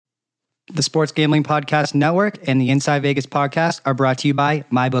The Sports Gambling Podcast Network and the Inside Vegas podcast are brought to you by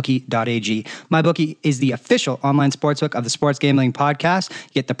MyBookie.ag. MyBookie is the official online sportsbook of the Sports Gambling Podcast.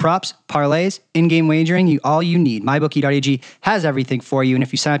 You get the props, parlays, in-game wagering, all you need. MyBookie.ag has everything for you. And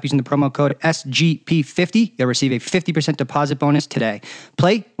if you sign up using the promo code SGP50, you'll receive a 50% deposit bonus today.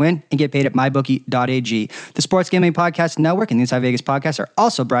 Play, win, and get paid at MyBookie.ag. The Sports Gambling Podcast Network and the Inside Vegas podcast are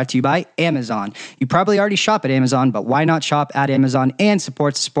also brought to you by Amazon. You probably already shop at Amazon, but why not shop at Amazon and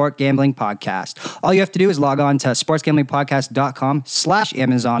support the Sport Gambling Podcast? All you have to do is log on to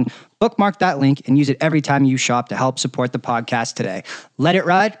sportsgamblingpodcast.com/Amazon, bookmark that link, and use it every time you shop to help support the podcast today. Let it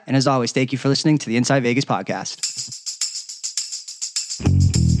ride. And as always, thank you for listening to the Inside Vegas podcast.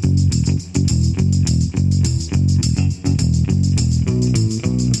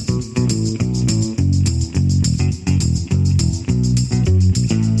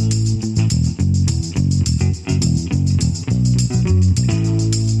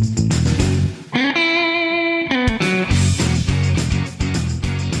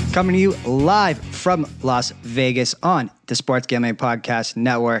 Coming to you live from Las Vegas on the Sports Gambling Podcast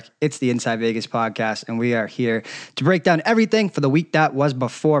Network. It's the Inside Vegas podcast, and we are here to break down everything for the week that was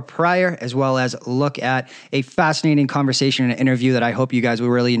before prior, as well as look at a fascinating conversation and interview that I hope you guys will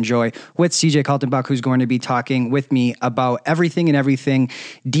really enjoy with CJ Kaltenbach, who's going to be talking with me about everything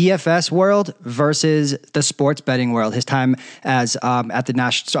DFS world versus the sports betting world. His time as at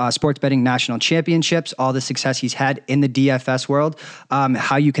the sports betting national championships, all the success he's had in the DFS world,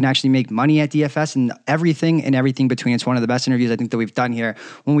 how you can actually make money at DFS, and everything between. It's one of the best interviews I think that we've done here.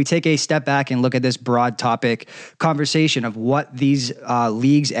 When we take a step back and look at this broad topic conversation of what these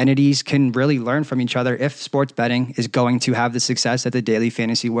leagues, entities can really learn from each other if sports betting is going to have the success that the daily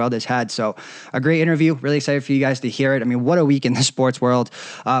fantasy world has had. So a great interview. Really excited for you guys to hear it. I mean, what a week in the sports world.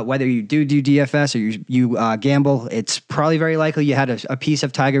 Whether you do DFS or you gamble, it's probably very likely you had a piece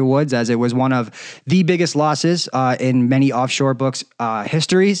of Tiger Woods, as it was one of the biggest losses in many offshore books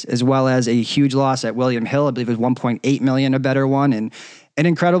histories, as well as a huge loss at William Hill. I believe it was 1.8 million, a better one, and an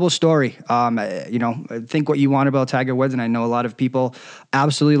incredible story. Think what you want about Tiger Woods, and I know a lot of people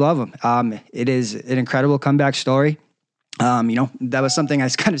absolutely love him. It is an incredible comeback story. That was something I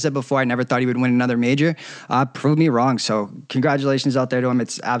kind of said before. I never thought he would win another major. Proved me wrong. So congratulations out there to him.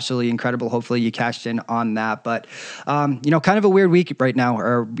 It's absolutely incredible. Hopefully you cashed in on that. But, kind of a weird week right now,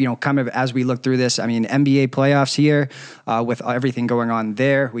 or, kind of as we look through this. I mean, NBA playoffs here with everything going on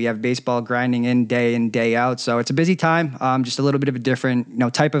there. We have baseball grinding in, day out. So it's a busy time. Just a little bit of a different,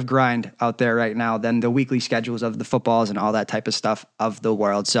 type of grind out there right now than the weekly schedules of the footballs and all that type of stuff of the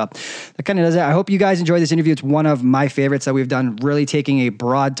world. So that kind of does it. I hope you guys enjoy this interview. It's one of my favorites that we've done, really taking a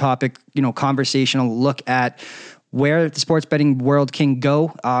broad topic, conversational look at where the sports betting world can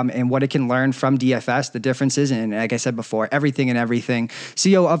go and what it can learn from DFS, the differences, and like I said before, everything.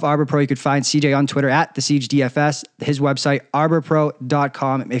 CEO of Arbor Pro, you could find CJ on Twitter at the Siege DFS, his website,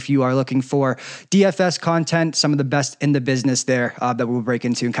 arborpro.com. If you are looking for DFS content, some of the best in the business there that we'll break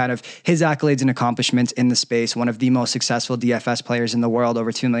into, and kind of his accolades and accomplishments in the space. One of the most successful DFS players in the world,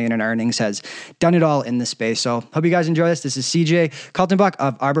 over 2 million in earnings, has done it all in the space. So hope you guys enjoy this. This is CJ Kaltenbach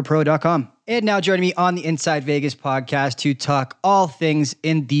of arborpro.com. And now joining me on the Inside Vegas podcast to talk all things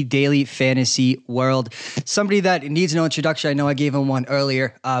in the daily fantasy world. Somebody that needs no introduction. I know I gave him one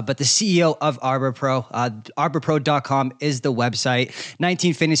earlier, but the CEO of Arbor Pro. Arborpro.com is the website.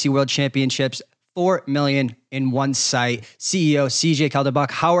 19 Fantasy World Championships, 4 million in one site. CEO CJ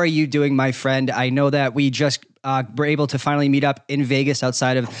Kaltenbach, how are you doing, my friend? I know that we just were able to finally meet up in Vegas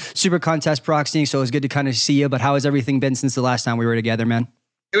outside of Super Contest Proxying, so it was good to kind of see you. But how has everything been since the last time we were together, man?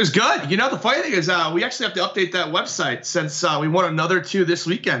 It was good. The funny thing is we actually have to update that website since we won another 2 this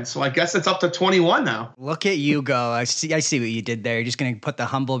weekend. So I guess it's up to 21 now. Look at you go. I see what you did there. You're just going to put the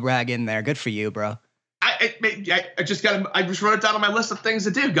humble brag in there. Good for you, bro. I just wrote it down on my list of things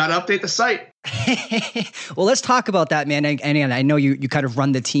to do. Got to update the site. Well, let's talk about that, man. And I know you kind of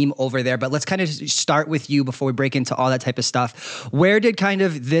run the team over there, but let's kind of start with you before we break into all that type of stuff. Where did kind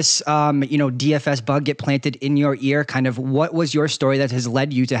of this, DFS bug get planted in your ear? Kind of what was your story that has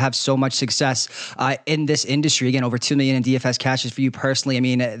led you to have so much success in this industry? Again, over 2 million in DFS cashes for you personally. I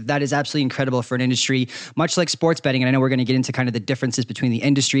mean, that is absolutely incredible for an industry, much like sports betting. And I know we're going to get into kind of the differences between the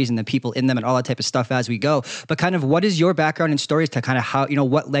industries and the people in them and all that type of stuff as we go. But kind of what is your background and stories to kind of how,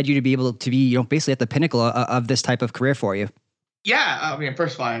 what led you to be able to be, basically at the pinnacle of this type of career for you? Yeah, I mean,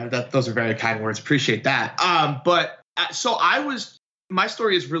 first of all, those are very kind words. Appreciate that. So my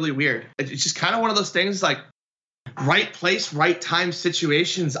story is really weird. It's just kind of one of those things like right place, right time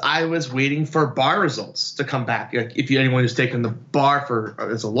situations. I was waiting for bar results to come back. If anyone who's taken the bar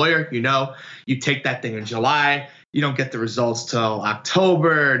as a lawyer, you take that thing in July. you don't get the results till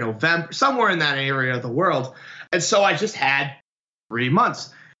October, November, somewhere in that area of the world. And so I just had 3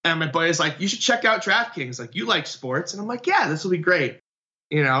 months. And my buddy's like, you should check out DraftKings. Like, you like sports. And I'm like, yeah, this will be great.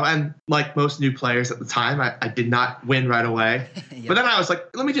 And like most new players at the time, I did not win right away. Yep. But then I was like,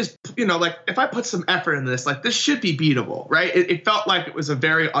 let me just, like if I put some effort in this, like this should be beatable, right? It felt like it was a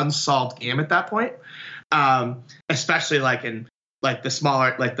very unsolved game at that point, especially like in like the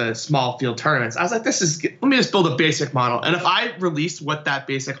small field tournaments. I was like, let me just build a basic model. And if I released what that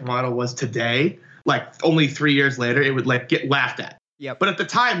basic model was today, like only 3 years later, it would like get laughed at. Yep. But at the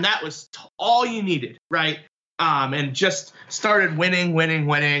time, that was all you needed, right? And just started winning.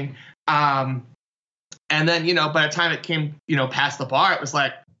 And then, by the time it came, past the bar, it was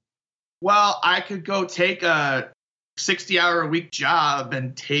like, well, I could go take a 60-hour-a-week job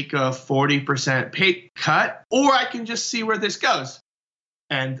and take a 40% pay cut, or I can just see where this goes.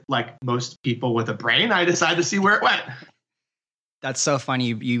 And like most people with a brain, I decided to see where it went. That's so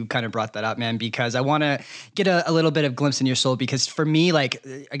funny you kind of brought that up, man, because I want to get a little bit of glimpse in your soul, because for me, like,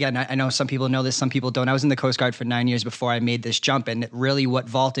 again, I know some people know this, some people don't. I was in the Coast Guard for 9 years before I made this jump, and really what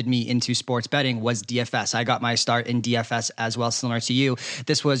vaulted me into sports betting was DFS. I got my start in DFS as well, similar to you.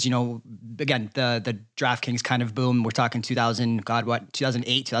 This was, again, the DraftKings kind of boom. We're talking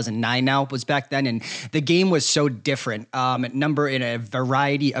 2008, 2009 now was back then, and the game was so different, in a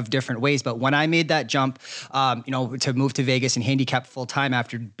variety of different ways. But when I made that jump, to move to Vegas and handicap full time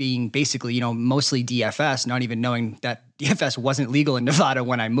after being basically, mostly DFS, not even knowing that DFS wasn't legal in Nevada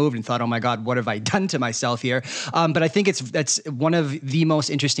when I moved, and thought, oh my God, what have I done to myself here? But I think that's one of the most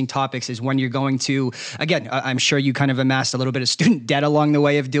interesting topics is when you're going to, again, I'm sure you kind of amassed a little bit of student debt along the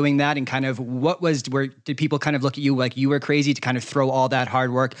way of doing that, and kind of where did people kind of look at you like you were crazy to kind of throw all that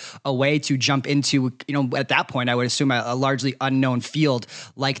hard work away to jump into, at that point, I would assume a largely unknown field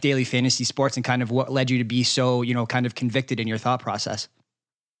like daily fantasy sports, and kind of what led you to be so, kind of convicted in your thought process?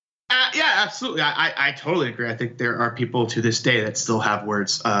 Yeah, absolutely. I totally agree. I think there are people to this day that still have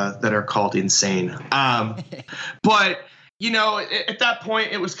words that are called insane. But, at that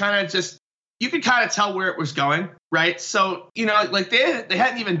point, it was kind of just, you could kind of tell where it was going, right? So, like they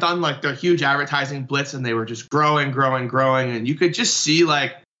hadn't even done like their huge advertising blitz, and they were just growing. And you could just see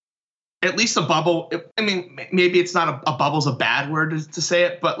like at least a bubble. I mean, maybe it's not a bubble's a bad word to say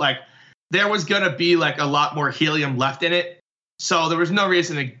it, but like there was going to be like a lot more helium left in it. So there was no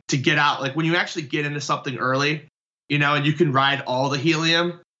reason to get out. Like when you actually get into something early, and you can ride all the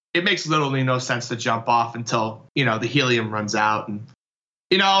helium, it makes literally no sense to jump off until, the helium runs out. And,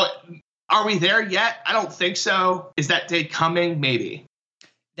 are we there yet? I don't think so. Is that day coming? Maybe.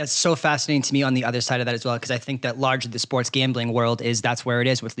 That's so fascinating to me on the other side of that as well, because I think that largely the sports gambling world that's where it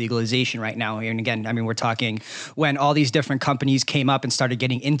is with legalization right now. And again, I mean, we're talking when all these different companies came up and started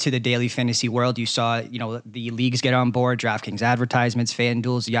getting into the daily fantasy world, you saw, the leagues get on board, DraftKings advertisements,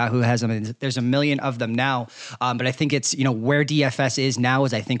 FanDuel's, Yahoo has them, and there's a million of them now. But I think it's, where DFS is now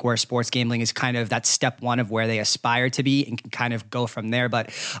is I think where sports gambling is kind of that step one of where they aspire to be and can kind of go from there.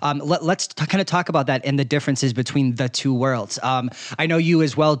 But let's kind of talk about that and the differences between the two worlds. I know you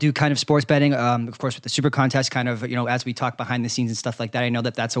as well do kind of sports betting, of course, with the Super Contest, kind of, as we talk behind the scenes and stuff like that. I know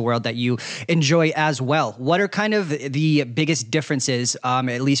that that's a world that you enjoy as well. What are kind of the biggest differences,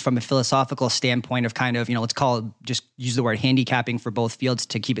 at least from a philosophical standpoint of kind of, let's just use the word handicapping for both fields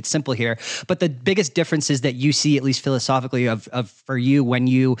to keep it simple here. But the biggest differences that you see, at least philosophically, of for you when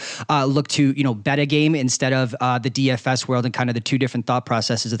you look to, bet a game instead of the DFS world, and kind of the two different thought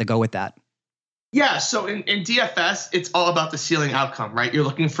processes that go with that. Yeah, so in DFS, it's all about the ceiling outcome, right? You're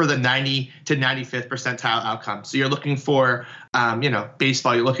looking for the 90 to 95th percentile outcome. So you're looking for,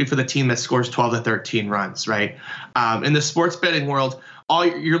 baseball, you're looking for the team that scores 12 to 13 runs, right? In the sports betting world,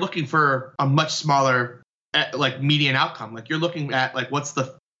 you're looking for a much smaller, like median outcome. Like you're looking at like what's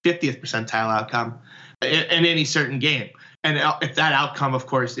the 50th percentile outcome in any certain game. And if that outcome, of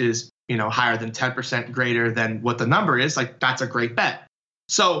course, is, higher than 10% greater than what the number is, like that's a great bet.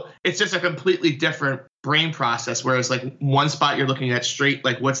 So it's just a completely different brain process, whereas like one spot you're looking at straight,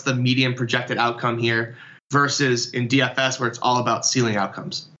 like what's the median projected outcome here, versus in DFS where it's all about ceiling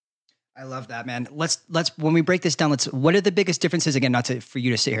outcomes. I love that, man. Let's when we break this down, what are the biggest differences? Again, not for you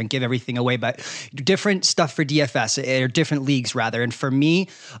to sit here and give everything away, but different stuff for DFS or different leagues rather. And for me,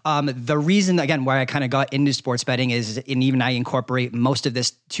 the reason, again, why I kind of got into sports betting is, and even I incorporate most of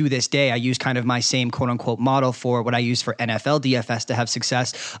this to this day, I use kind of my same quote unquote model for what I use for NFL DFS to have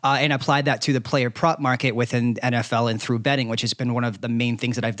success, and applied that to the player prop market within NFL and through betting, which has been one of the main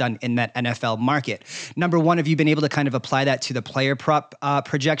things that I've done in that NFL market. Number one, have you been able to kind of apply that to the player prop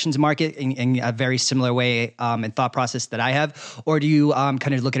projections market? like it in a very similar way and thought process that I have, or do you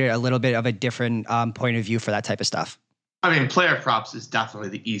kind of look at it a little bit of a different point of view for that type of stuff? I mean, player props is definitely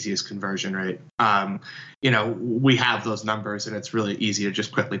the easiest conversion rate. We have those numbers, and it's really easy to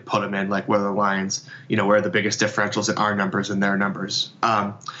just quickly put them in, like where the lines, where are the biggest differentials in our numbers and their numbers.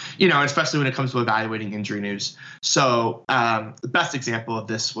 Especially when it comes to evaluating injury news. So the best example of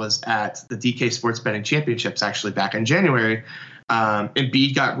this was at the DK Sports Betting Championships, actually back in January.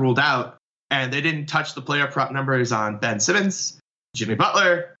 Embiid got ruled out, and they didn't touch the player prop numbers on Ben Simmons, Jimmy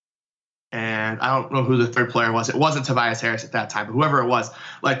Butler, and I don't know who the third player was. It wasn't Tobias Harris at that time, but whoever it was,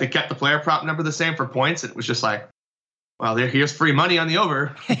 like they kept the player prop number the same for points. And it was just like, well, here's free money on the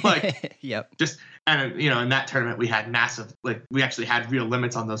over. Yep. In that tournament we had massive, we actually had real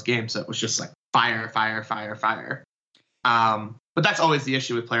limits on those games. So it was just like fire. But that's always the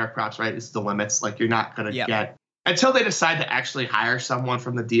issue with player props, right? Is the limits. Like you're not going to get, until they decide to actually hire someone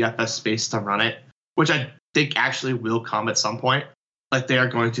from the DFS space to run it, which I think actually will come at some point. Like they are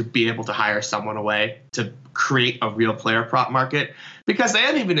going to be able to hire someone away to create a real player prop market, because they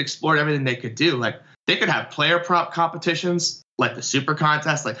hadn't even explored everything they could do. Like they could have player prop competitions, like the super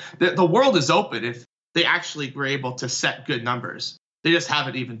contest. Like the world is open if they actually were able to set good numbers. They just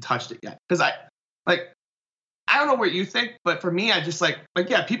haven't even touched it yet. Because I don't know what you think, but for me, I just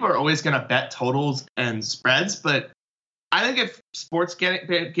people are always going to bet totals and spreads, but I think if sports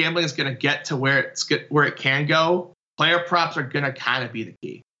gambling is going to get to where it can go, player props are going to kind of be the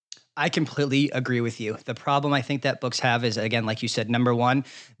key. I completely agree with you. The problem I think that books have is, again, like you said, number one,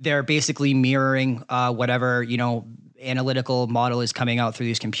 they're basically mirroring whatever, analytical model is coming out through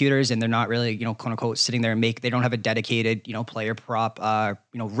these computers, and they're not really, quote unquote, sitting there and they don't have a dedicated, player prop,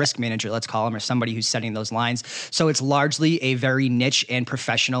 risk manager, let's call them, or somebody who's setting those lines. So it's largely a very niche and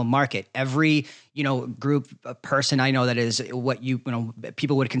professional market. Every, group person I know that is what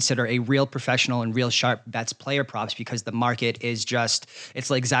people would consider a real professional and real sharp bets player props, because the market is just, it's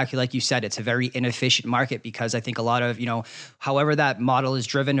like exactly like you said, it's a very inefficient market, because I think a lot of, however that model is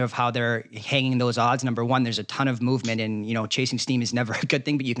driven of how they're hanging those odds, number one, there's a ton of movement, and, chasing steam is never a good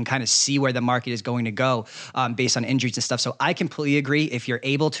thing, but you can kind of see where the market is going to go based on injuries and stuff. So I completely agree. If you're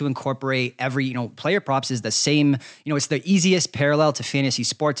able to incorporate every, player props is the same, it's the easiest parallel to fantasy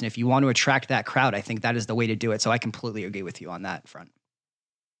sports. And if you want to attract that crowd, I think that is the way to do it. So I completely agree with you on that front.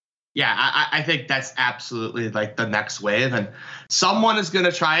 Yeah, I think that's absolutely like the next wave, and someone is going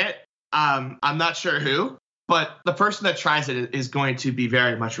to try it. I'm not sure who, but the person that tries it is going to be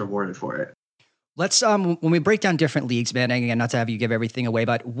very much rewarded for it. Let's, when we break down different leagues, man, again, not to have you give everything away,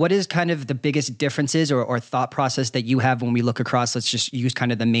 but what is kind of the biggest differences or thought process that you have when we look across, let's just use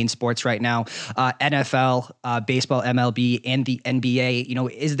kind of the main sports right now, NFL, baseball, MLB, and the NBA,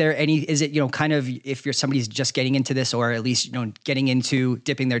 is it, kind of, if you're somebody's just getting into this, or at least, getting into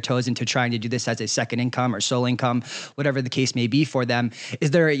dipping their toes into trying to do this as a second income or sole income, whatever the case may be for them,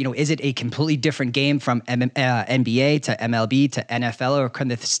 is there, is it a completely different game from NBA to MLB to NFL, or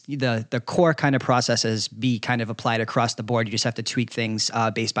kind of the core kind of processes be kind of applied across the board? You just have to tweak things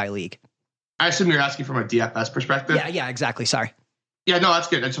based by league. I assume you're asking from a DFS perspective. Yeah, exactly. Sorry. Yeah, no, that's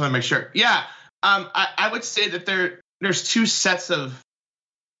good. I just want to make sure. Yeah, I would say that there's two sets of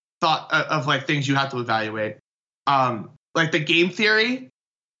thought of like things you have to evaluate. Like the game theory,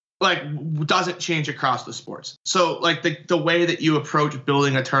 doesn't change across the sports. So like the way that you approach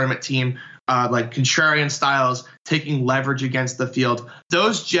building a tournament team, like contrarian styles, taking leverage against the field,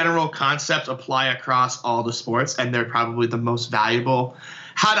 those general concepts apply across all the sports, and they're probably the most valuable.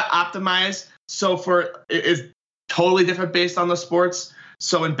 How to optimize, is totally different based on the sports.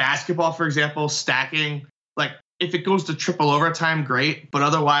 So in basketball, for example, stacking, like if it goes to triple overtime, great, but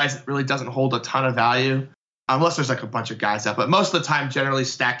otherwise it really doesn't hold a ton of value. Unless there's like a bunch of guys out. But most of the time, generally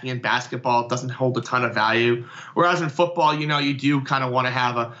stacking in basketball doesn't hold a ton of value. Whereas in football, you do kind of want to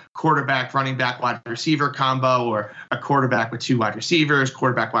have a quarterback, running back, wide receiver combo, or a quarterback with two wide receivers,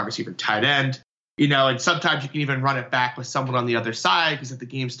 quarterback, wide receiver, tight end. And sometimes you can even run it back with someone on the other side, because if the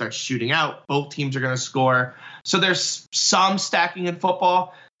game starts shooting out, both teams are going to score. So there's some stacking in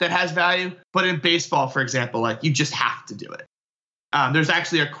football that has value. But in baseball, for example, you just have to do it. There's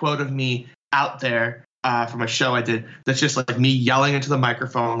actually a quote of me out there from a show I did that's just like me yelling into the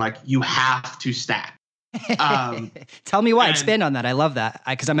microphone, you have to stack. Tell me why. Expand on that. I love that,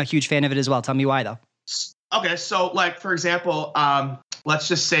 because I'm a huge fan of it as well. Tell me why, though. Okay, so for example, let's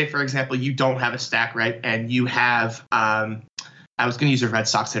just say, for example, you don't have a stack, right? And you have, I was going to use a Red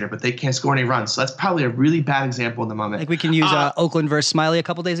Sox hitter, but they can't score any runs. So that's probably a really bad example in the moment. We can use Oakland versus Smiley a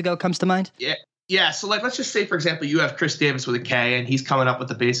couple days ago comes to mind. Yeah. So let's just say, for example, you have Chris Davis with a K, and he's coming up with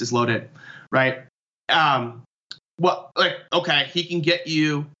the bases loaded, right? Okay, he can get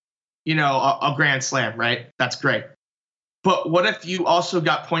you a grand slam, right? That's great. But what if you also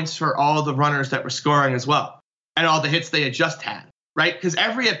got points for all the runners that were scoring as well and all the hits they had just had, right? Because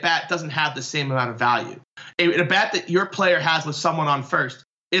every at-bat doesn't have the same amount of value. A bat that your player has with someone on first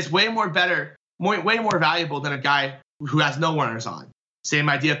is way more valuable than a guy who has no runners on. Same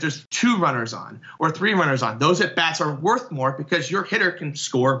idea if there's 2 runners on or 3 runners on. Those at-bats are worth more because your hitter can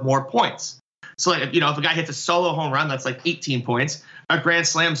score more points. So, like, if a guy hits a solo home run, that's like 18 points. A grand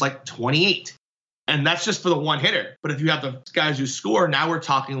slam's like 28. And that's just for the one hitter. But if you have the guys who score, now we're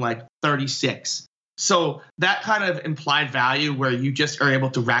talking like 36. So that kind of implied value where you just are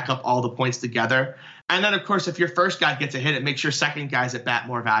able to rack up all the points together. And then, of course, if your first guy gets a hit, it makes your second guy's at bat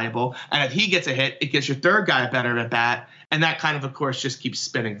more valuable. And if he gets a hit, it gives your third guy a better at bat. And that kind of course, just keeps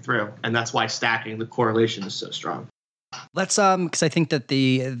spinning through. And that's why stacking, the correlation is so strong. Let's because I think that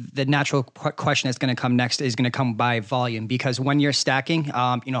the natural question that's going to come next is going to come by volume, because when you're stacking,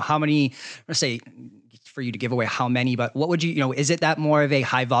 how many, let's say, for you to give away how many, but what would is it that more of a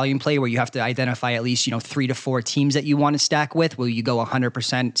high volume play where you have to identify at least 3 to 4 teams that you want to stack with? Will you go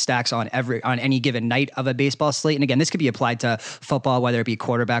 100% stacks on any given night of a baseball slate? And again, this could be applied to football, whether it be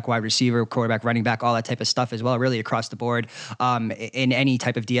quarterback, wide receiver, quarterback, running back, all that type of stuff as well, really across the board in any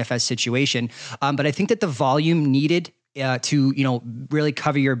type of DFS situation. But I think that the volume needed to really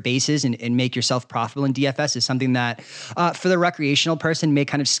cover your bases and make yourself profitable in DFS is something that for the recreational person may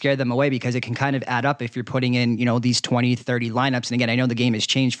kind of scare them away, because it can kind of add up if you're putting in these 20, 30 lineups. And again, I know the game has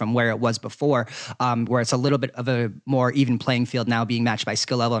changed from where it was before, where it's a little bit of a more even playing field now, being matched by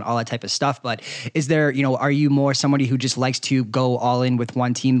skill level and all that type of stuff. But is there, are you more somebody who just likes to go all in with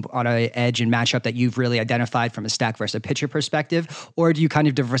one team on an edge and matchup that you've really identified from a stack versus a pitcher perspective? Or do you kind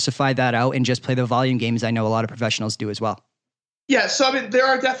of diversify that out and just play the volume games? I know a lot of professionals do as well. Yeah, so I mean, there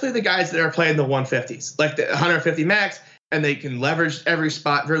are definitely the guys that are playing the 150s, like the 150 max, and they can leverage every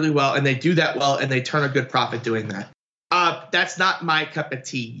spot really well, and they do that well, and they turn a good profit doing that. That's not my cup of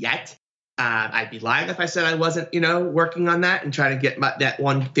tea yet. I'd be lying if I said I wasn't, working on that and trying to get that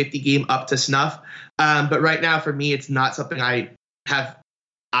 150 game up to snuff. But right now, for me, it's not something I have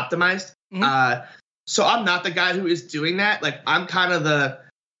optimized. Mm-hmm. So I'm not the guy who is doing that. Like, I'm kind of the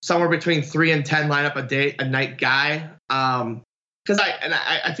somewhere between 3 and 10 lineup a night guy. Because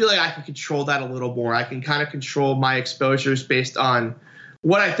I feel like I can control that a little more. I can kind of control my exposures based on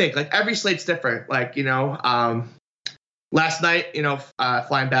what I think. Like, every slate's different. Like, last night,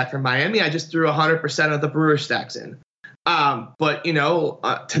 flying back from Miami, I just threw 100% of the Brewer stacks in. But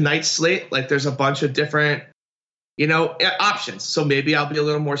tonight's slate, like, there's a bunch of different, options. So maybe I'll be a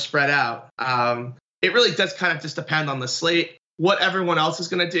little more spread out. It really does kind of just depend on the slate, what everyone else is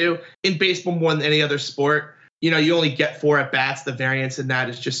going to do. In baseball, more than any other sport, you only get 4 at bats. The variance in that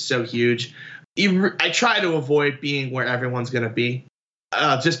is just so huge. I try to avoid being where everyone's going to be,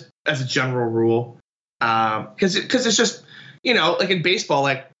 just as a general rule. Because it's just, like in baseball,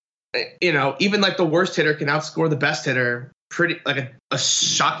 like, even like the worst hitter can outscore the best hitter pretty, like a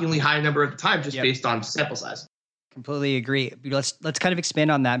shockingly high number of the time, just based on sample size. Completely agree. Let's kind of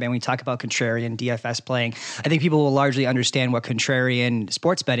expand on that, man. When we talk about contrarian DFS playing, I think people will largely understand what contrarian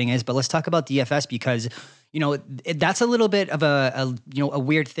sports betting is, but let's talk about DFS, because that's a little bit of a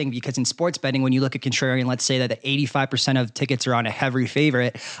weird thing, because in sports betting, when you look at contrarian, let's say that 85% of tickets are on a heavy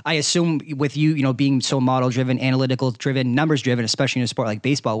favorite. I assume with you, being so model driven, analytical driven, numbers driven, especially in a sport like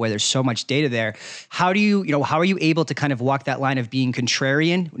baseball where there's so much data there, how are you able to kind of walk that line of being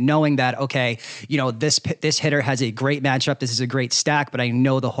contrarian, knowing that, okay, this hitter has a great matchup, this is a great stack, but I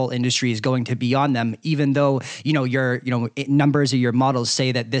know the whole industry is going to be on them, even though, your numbers or your models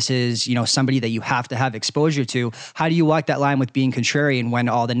say that this is, somebody that you have to have exposure to. How do you walk that line with being contrarian when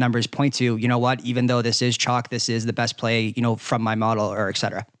all the numbers point to, even though this is chalk, this is the best play, from my model, or et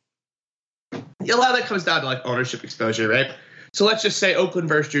cetera? A lot of that comes down to like ownership exposure, right? So let's just say Oakland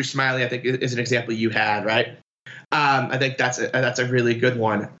versus Drew Smyly, I think, is an example you had, right? I think that's a really good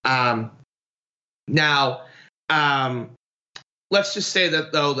one. Now, let's just say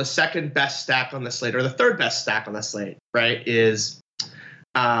that, though, the second best stack on the slate, or the third best stack on the slate, right, is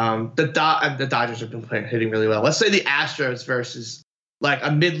the Dodgers have been hitting really well. Let's say the Astros versus like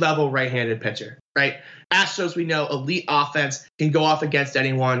a mid-level right-handed pitcher, right? Astros, we know, elite offense, can go off against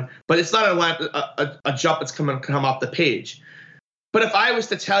anyone, but it's not a jump that's come off the page. But if I was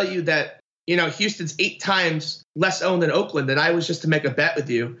to tell you that, Houston's 8 times less owned than Oakland, and I was just to make a bet with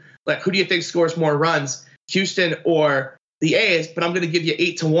you, like, who do you think scores more runs, Houston or the A's? But I'm going to give you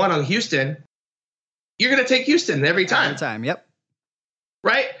 8-1 on Houston. You're going to take Houston every time. Every time, yep.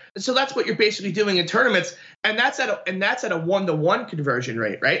 Right? And so that's what you're basically doing in tournaments. And that's at a 1-to-1 conversion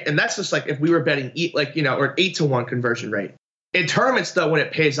rate, right? And that's just like if we were betting or 8-to-1 conversion rate. In tournaments, though, when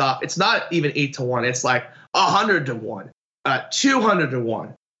it pays off, it's not even 8-1. It's like 100-1,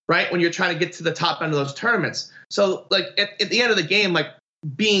 200-1, right? When you're trying to get to the top end of those tournaments. So, like, at the end of the game, like,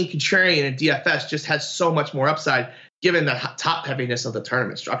 being contrarian in DFS just has so much more upside given the top heaviness of the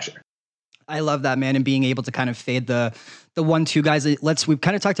tournament structure. I love that, man, and being able to kind of fade the 1-2 guys. We've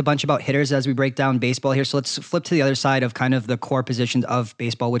kind of talked a bunch about hitters as we break down baseball here. So let's flip to the other side of kind of the core positions of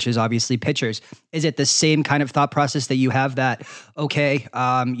baseball, which is obviously pitchers. Is it the same kind of thought process that you have that, okay,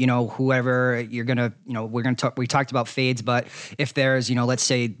 whoever you're going to, we talked about fades, but if there's, let's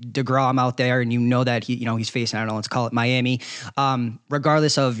say DeGrom out there and that he's facing, I don't know, let's call it Miami,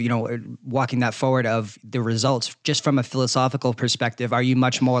 regardless of, walking that forward of the results, just from a philosophical perspective, are you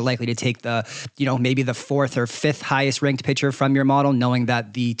much more likely to take the, maybe the 4th or 5th highest ranked pitcher from your model, knowing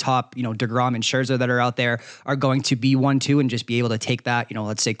that the top, DeGrom and Scherzer that are out there are going to be 1-2 and just be able to take that,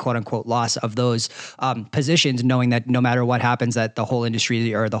 let's say quote unquote loss of those positions, knowing that no matter what happens, that the whole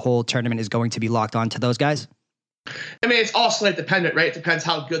industry or the whole tournament is going to be locked on to those guys? I mean, it's all slate dependent, right? It depends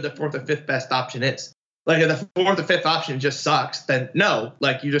how good the 4th or 5th best option is. Like if the 4th or 5th option just sucks, then no,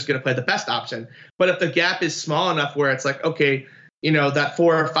 like you're just going to play the best option. But if the gap is small enough where it's like, okay, that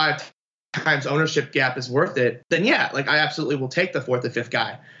 4 or 5 times ownership gap is worth it, then yeah, like I absolutely will take the 4th or 5th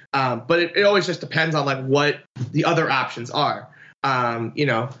guy. But it always just depends on like what the other options are. I'm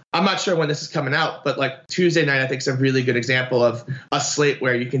not sure when this is coming out, but like Tuesday night, I think is a really good example of a slate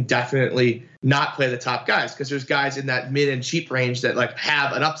where you can definitely not play the top guys because there's guys in that mid and cheap range that like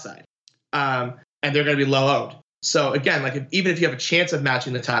have an upside, and they're going to be low owned. So again, like even if you have a chance of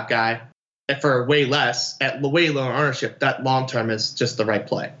matching the top guy for way less at way lower ownership, that long term is just the right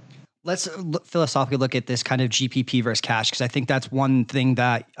play. Let's philosophically look at this kind of GPP versus cash, because I think that's one thing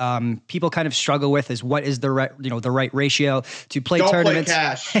that people kind of struggle with is what is the right ratio to play tournaments.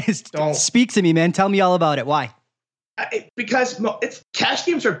 Don't play cash. Don't. Speak to me, man. Tell me all about it. Why? Because cash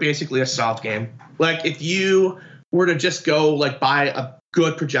games are basically a soft game. Like if you were to just go like buy a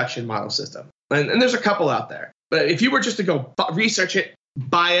good projection model system, and there's a couple out there, but if you were just to go research it,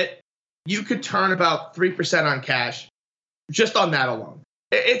 buy it, you could turn about 3% on cash just on that alone.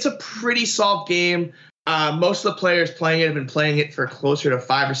 It's a pretty soft game. Most of the players playing it have been playing it for closer to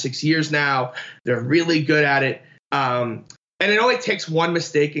 5 or 6 years now. They're really good at it. And it only takes one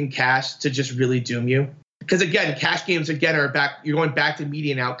mistake in cash to just really doom you. Because again, cash games are back. You're going back to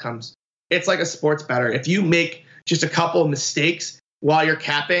median outcomes. It's like a sports bettor. If you make just a couple of mistakes while you're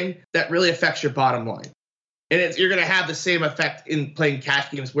capping, that really affects your bottom line. And you're going to have the same effect in playing cash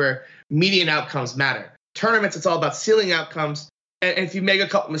games where median outcomes matter. Tournaments, it's all about ceiling outcomes. And if you make a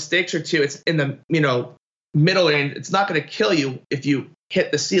couple mistakes or two, it's in the middle end. It's not going to kill you if you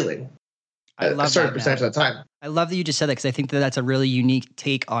hit the ceiling a certain percentage of the time. I love that you just said that because I think that that's a really unique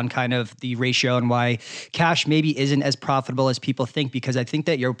take on kind of the ratio and why cash maybe isn't as profitable as people think, because I think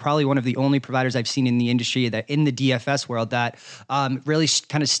that you're probably one of the only providers I've seen in the industry that in the DFS world that really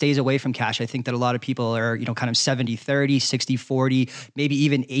kind of stays away from cash. I think that a lot of people are, kind of 70-30, 60-40, maybe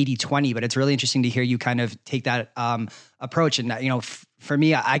even 80-20, but it's really interesting to hear you kind of take that approach. And, for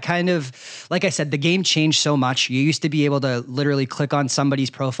me, I kind of, like I said, the game changed so much. You used to be able to literally click on somebody's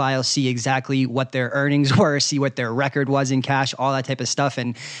profile, see exactly what their earnings were, see what their record was in cash, all that type of stuff.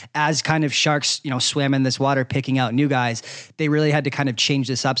 And as kind of sharks, swam in this water, picking out new guys, they really had to kind of change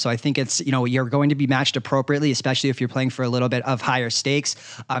this up. So I think it's, you're going to be matched appropriately, especially if you're playing for a little bit of higher stakes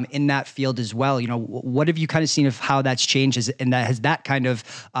in that field as well. What have you kind of seen of how that's changed? And that has that kind of,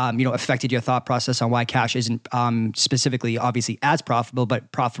 affected your thought process on why cash isn't specifically, obviously, as profitable,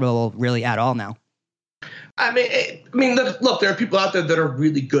 but profitable really at all now? I mean, look, there are people out there that are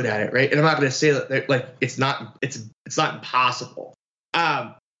really good at it, right? And I'm not going to say that it's not impossible.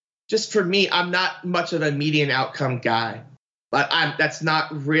 Just for me, I'm not much of a median outcome guy, but that's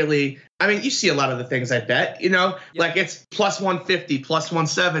not really. I mean, you see a lot of the things I bet, Yep. Like it's plus 150, plus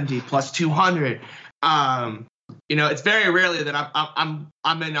 170, plus 200. It's very rarely that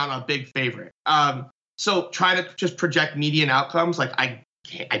I'm in on a big favorite. So try to just project median outcomes. Like I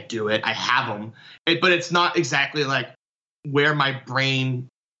do it. I have them, but it's not exactly like where my brain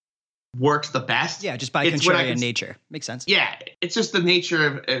works the best. Yeah, just by contrarian nature. Makes sense. Yeah, it's just the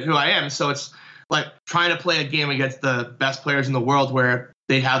nature of who I am. So it's like trying to play a game against the best players in the world where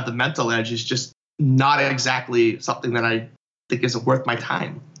they have the mental edge is just not exactly something that I think is worth my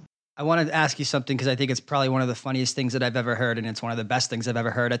time. I wanted to ask you something because I think it's probably one of the funniest things that I've ever heard, and it's one of the best things I've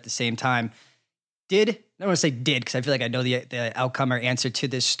ever heard at the same time. I don't want to say did, because I feel like I know the outcome or answer to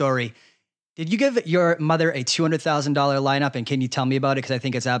this story. Did you give your mother a $200,000 lineup, and can you tell me about it? Because I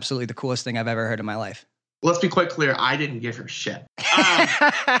think it's absolutely the coolest thing I've ever heard in my life. Let's be quite clear. I didn't give her shit.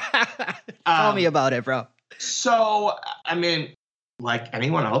 Tell me about it, bro. So, I mean, like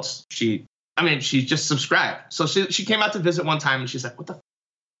anyone else, she just subscribed. So she came out to visit one time and she's like, what the,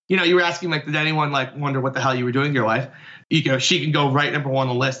 you were asking like, did anyone like wonder what the hell you were doing in your life? She can go right number one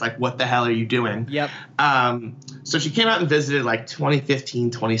on the list. Like, what the hell are you doing? Yep. So she came out and visited like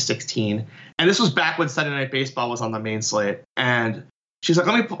 2015, 2016. And this was back when Sunday Night Baseball was on the main slate. And she's like,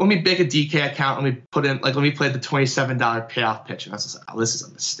 let me make a DK account. Let me play the $27 payoff pitch. And I was just like, oh, this is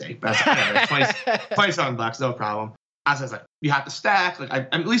a mistake. But I was like, $27, no problem. I was like, you have to stack. Like,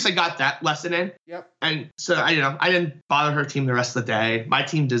 at least I got that lesson in. Yep. And so I didn't bother her team the rest of the day. My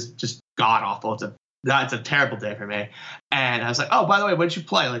team just god awful. It's a terrible day for me. And I was like, oh, by the way, what did you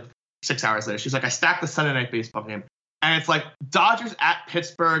play? Like 6 hours later, she's like, I stacked the Sunday Night Baseball game. And it's like Dodgers at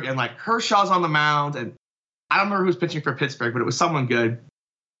Pittsburgh, and like Kershaw's on the mound, and I don't remember who's pitching for Pittsburgh, but it was someone good.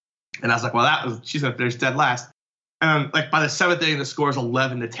 And I was like, well, she's gonna finish dead last. And like by the 7th inning, the score is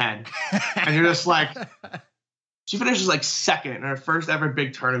 11-10, and you're just like, she finishes like second in her first ever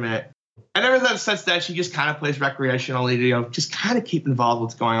big tournament. And ever since then, she just kind of plays recreationally, just kind of keep involved with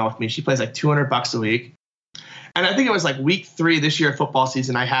what's going on with me. She plays like $200 a week. And I think it was like week 3 this year, football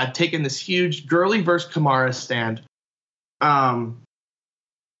season, I had taken this huge Gurley versus Kamara stand, or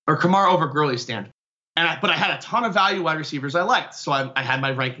Kamara over Gurley stand. But I had a ton of value wide receivers I liked. So I had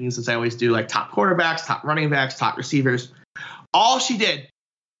my rankings, as I always do, like top quarterbacks, top running backs, top receivers. All she did,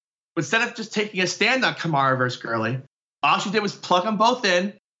 instead of just taking a stand on Kamara versus Gurley, all she did was plug them both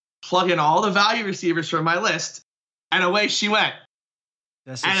in, plug in all the value receivers from my list, and away she went.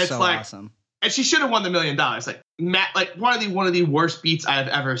 This is so awesome. And she should have won the $1 million. Like one of the worst beats I've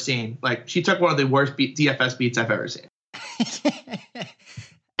ever seen. Like, she took one of the worst DFS beats I've ever seen.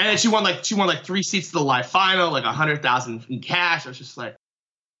 And then she won like 3 seats to the live final, like $100,000 in cash. I was just like,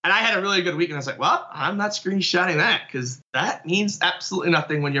 and I had a really good week, and I was like, well, I'm not screenshotting that because that means absolutely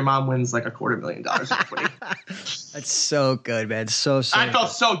nothing when your mom wins like $250,000 in equity. That's so good, man. So I felt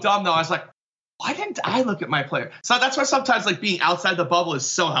so dumb though. I was like, why didn't I look at my player? So that's why sometimes like being outside the bubble is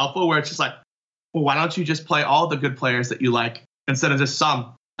so helpful, where it's just like, well, why don't you just play all the good players that you like instead of just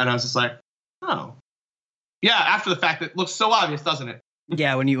some? And I was just like, oh, yeah. After the fact, it looks so obvious, doesn't it?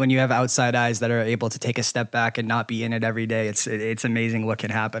 Yeah, when you have outside eyes that are able to take a step back and not be in it every day, it's amazing what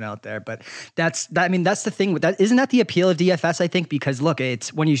can happen out there. But that's the thing with that. Isn't that the appeal of DFS? I think because look,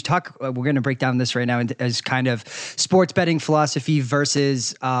 it's when you talk. We're going to break down this right now as kind of sports betting philosophy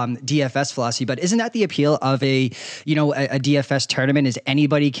versus DFS philosophy. But isn't that the appeal of a DFS tournament? Is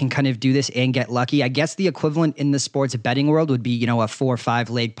anybody can kind of do this and get lucky? I guess the equivalent in the sports betting world would be a 4 or 5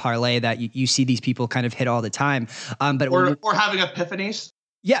 leg parlay that you see these people kind of hit all the time. But or having epiphanies.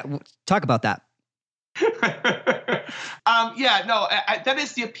 Yeah, talk about that. That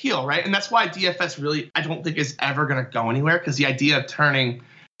is the appeal, right? And that's why DFS really, I don't think is ever going to go anywhere, because the idea of turning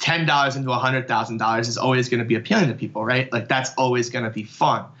 $10 into $100,000 is always going to be appealing to people, right? Like, that's always going to be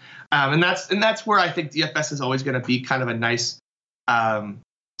fun, and that's where I think DFS is always going to be kind of a nice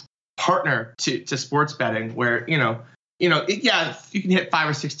partner to sports betting, where you can hit 5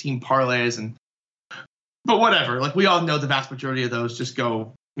 or 16 parlays but whatever, like we all know the vast majority of those just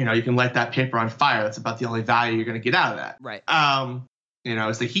go, you can light that paper on fire. That's about the only value you're going to get out of that. Right.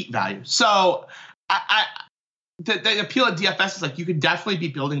 Is the heat value. So the appeal of DFS is like, you could definitely be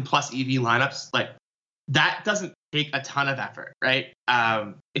building plus EV lineups. Like, that doesn't take a ton of effort, right?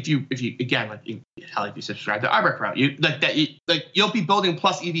 If you again, like if you subscribe to Arbor Pro, you'll be building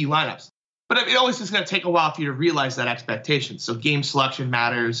plus EV lineups, but it always is going to take a while for you to realize that expectation. So game selection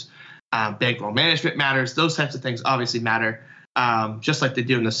matters. Bankroll management matters. Those types of things obviously matter, just like they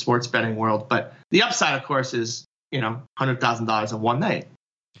do in the sports betting world. But the upside, of course, is $100,000 in one night.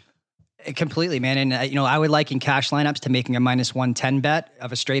 Completely, man. And, I would liken cash lineups to making a -110 bet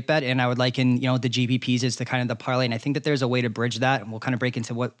of a straight bet. And I would liken, the GPPs as to kind of the parlay. And I think that there's a way to bridge that. And we'll kind of break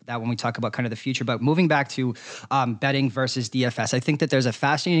into that when we talk about kind of the future. But moving back to betting versus DFS, I think that there's a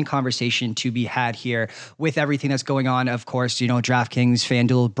fascinating conversation to be had here with everything that's going on. Of course, DraftKings,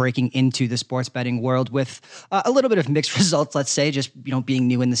 FanDuel breaking into the sports betting world with a little bit of mixed results, let's say, just, being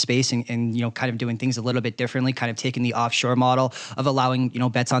new in the space and kind of doing things a little bit differently, kind of taking the offshore model of allowing,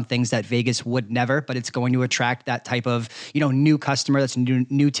 bets on things that Vegas would never, but it's going to attract that type of, new customer that's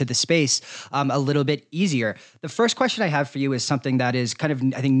new to the space a little bit easier. The first question I have for you is something that is kind of,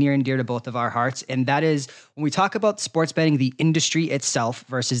 I think, near and dear to both of our hearts. And that is when we talk about sports betting, the industry itself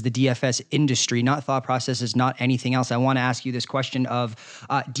versus the DFS industry, not thought processes, not anything else. I want to ask you this question of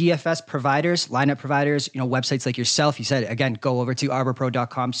DFS providers, lineup providers, websites like yourself. You said, again, go over to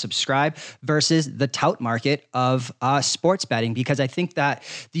arborpro.com, subscribe, versus the tout market of sports betting, because I think that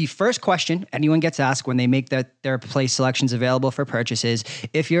the first first question anyone gets asked when they make their play selections available for purchases: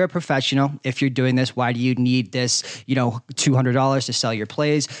 if you're a professional, if you're doing this, why do you need this, $200 to sell your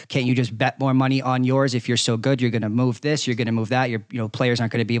plays? Can't you just bet more money on yours? If you're so good, you're going to move this, you're going to move that. Your players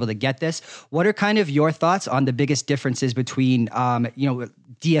aren't going to be able to get this. What are kind of your thoughts on the biggest differences between,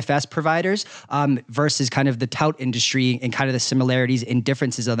 DFS providers versus kind of the tout industry and kind of the similarities and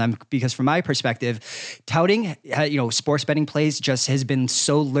differences of them? Because from my perspective, touting, sports betting plays just has been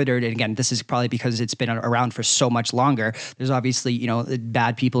so littered. And again, this is probably because it's been around for so much longer. There's obviously,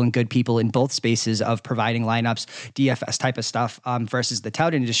 bad people and good people in both spaces of providing lineups, DFS type of stuff versus the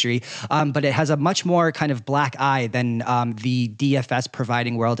tout industry. But it has a much more kind of black eye than the DFS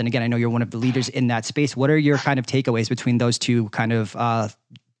providing world. And again, I know you're one of the leaders in that space. What are your kind of takeaways between those two kind of,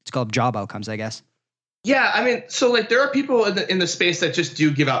 it's called job outcomes, I guess? Yeah, I mean, so like there are people in the space that just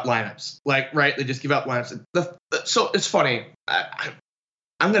do give out lineups, right? They just give out lineups. So it's funny.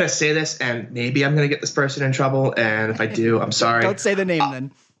 I'm going to say this, and maybe I'm going to get this person in trouble. And if I do, I'm sorry. Don't say the name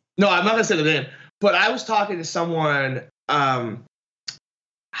then. No, I'm not going to say the name. But I was talking to someone high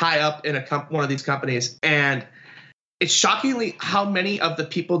up in one of these companies, and it's shockingly how many of the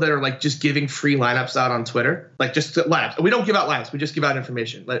people that are like just giving free lineups out on Twitter, like just lineups. We don't give out lineups. We just give out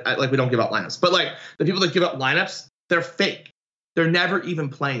information. Like we don't give out lineups. But like the people that give out lineups, they're fake. They're never even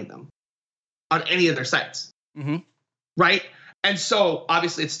playing them on any of their sites. Mm-hmm. Right. And so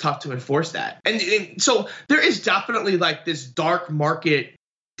obviously it's tough to enforce that. And so there is definitely like this dark market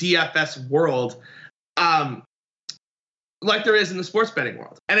DFS world, like there is in the sports betting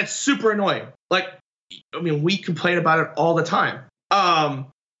world. And it's super annoying. Like, I mean, we complain about it all the time. And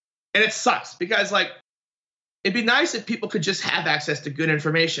it sucks because like, it'd be nice if people could just have access to good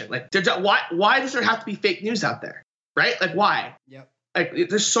information. Like why does there have to be fake news out there? Right? Like why? Yep. Like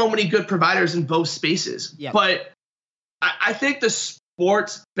there's so many good providers in both spaces, yep. But I think the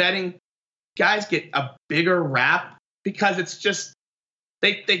sports betting guys get a bigger rap because it's just,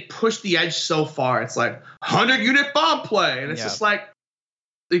 they push the edge so far. It's like 100-unit bomb play. And it's just like,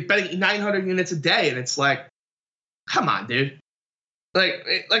 they're betting 900 units a day. And it's like, come on, dude. Like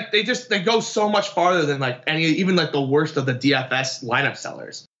they go so much farther than like even like the worst of the DFS lineup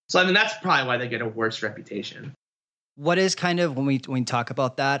sellers. So I mean, that's probably why they get a worse reputation. What is kind of when we talk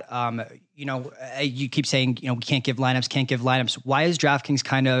about that, you keep saying, we can't give lineups. Why is DraftKings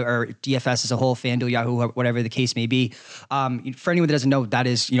kind of, or DFS as a whole, FanDuel, Yahoo, whatever the case may be? For anyone that doesn't know, that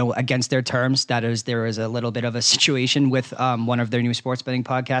is, against their terms. There is a little bit of a situation with one of their new sports betting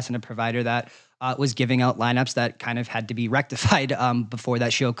podcasts and a provider that was giving out lineups that kind of had to be rectified before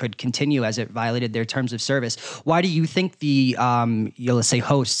that show could continue as it violated their terms of service. Why do you think the, let's say,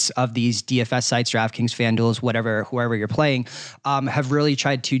 hosts of these DFS sites, DraftKings, FanDuels, whoever you're playing, have really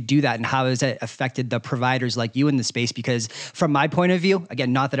tried to do that? And how has it affected the providers like you in the space? Because from my point of view,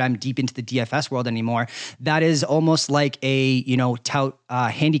 again, not that I'm deep into the DFS world anymore, that is almost like a, tout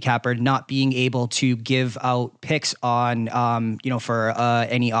handicapper not being able to give out picks on, for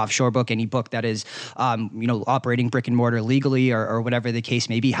any offshore book, any book that is, operating brick and mortar legally or whatever the case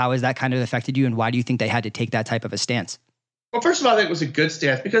may be. How has that kind of affected you? And why do you think they had to take that type of a stance? Well, first of all, I think it was a good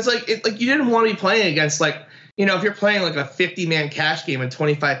stance because you didn't want to be playing against if you're playing like a 50-man cash game and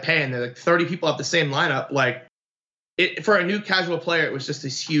 25 pay and like 30 people have the same lineup, for a new casual player, it was just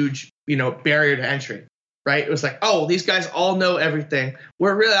this huge, barrier to entry, right? It was like, oh, these guys all know everything.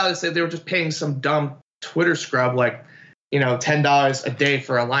 Where really I would say they were just paying some dumb Twitter scrub, $10 a day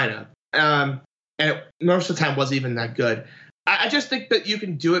for a lineup. And most of the time wasn't even that good. I just think that you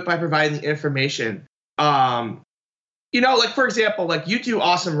can do it by providing the information. For example, you do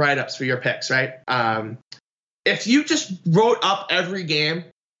awesome write-ups for your picks, right? If you just wrote up every game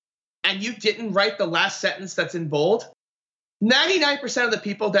and you didn't write the last sentence that's in bold, 99% of the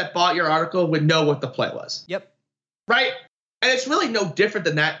people that bought your article would know what the play was. Yep. Right? And it's really no different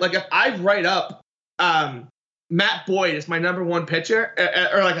than that. If I write up Matt Boyd is my number one pitcher,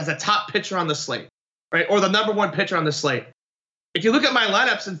 or as a top pitcher on the slate, right? Or the number one pitcher on the slate. If you look at my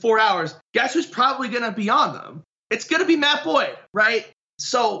lineups in 4 hours, guess who's probably going to be on them? It's going to be Matt Boyd, right?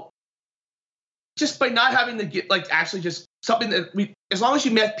 So just by not having to get actually just something that as long as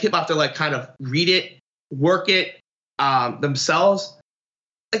you met people have to kind of read it, work it themselves,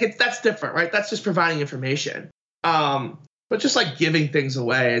 that's different, right? That's just providing information. But just giving things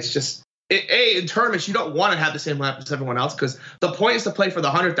away, it's just, in tournaments, you don't want to have the same lineup as everyone else because the point is to play for the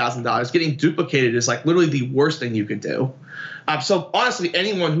 $100,000. Getting duplicated is literally the worst thing you could do. So honestly,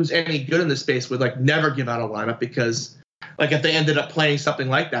 anyone who's any good in this space would never give out a lineup because if they ended up playing something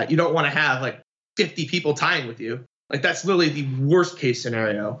like that, you don't want to have 50 people tying with you. That's literally the worst case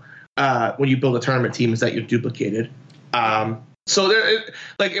scenario when you build a tournament team is that you're duplicated. So it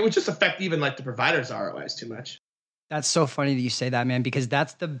would just affect even like the providers' ROIs too much. That's so funny that you say that, man, because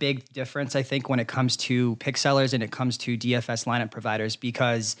that's the big difference, I think, when it comes to pick sellers and it comes to DFS lineup providers,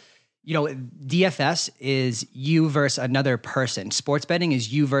 because DFS is you versus another person. Sports betting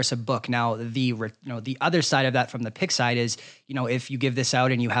is you versus a book. Now, the other side of that from the pick side is, if you give this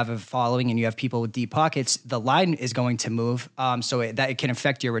out and you have a following and you have people with deep pockets, the line is going to move. So it can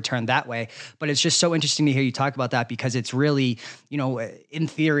affect your return that way. But it's just so interesting to hear you talk about that, because it's really, in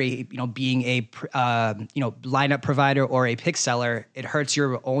theory, being a, lineup provider or a pick seller, it hurts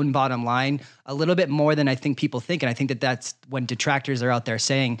your own bottom line a little bit more than I think people think. And I think that's when detractors are out there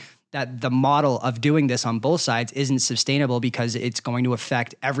saying that the model of doing this on both sides isn't sustainable, because it's going to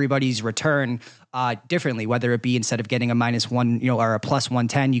affect everybody's return differently, whether it be instead of getting a -1, or a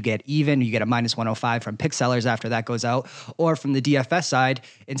 +110, you get a -105 from pick sellers after that goes out, or from the DFS side,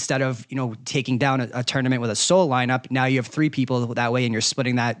 instead of, taking down a tournament with a sole lineup, now you have 3 people that way and you're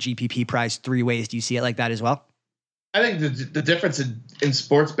splitting that GPP price 3 ways. Do you see it like that as well? I think the difference in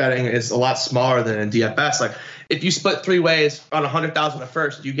sports betting is a lot smaller than in DFS. Like, if you split 3 ways on 100,000 at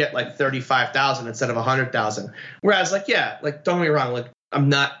first, you get like 35,000 instead of 100,000. Whereas, don't get me wrong, I'm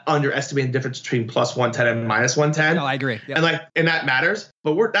not underestimating the difference between +110 and -110. No, I agree. Yep. And that matters.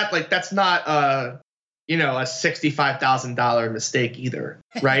 But that's not a $65,000 mistake either,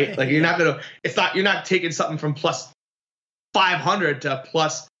 right? Like, you're you're not taking something from +500 to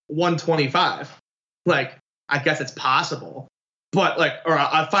 +125. I guess it's possible, but or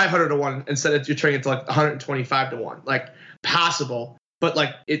a 500 to 1 instead of you're turning it to 125 to 1, possible. But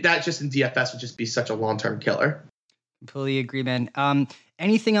that just in DFS would just be such a long-term killer. Completely agree, man.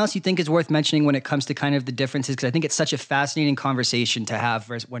 Anything else you think is worth mentioning when it comes to kind of the differences? Because I think it's such a fascinating conversation to have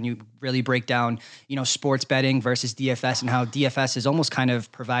versus when you really break down, sports betting versus DFS, and how DFS has almost kind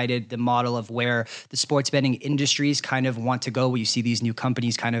of provided the model of where the sports betting industries kind of want to go, where you see these new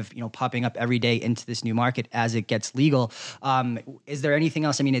companies kind of, popping up every day into this new market as it gets legal. Is there anything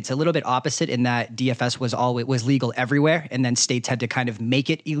else? I mean, it's a little bit opposite in that DFS was legal everywhere, and then states had to kind of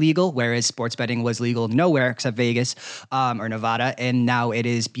make it illegal, whereas sports betting was legal nowhere except Vegas or Nevada, and now it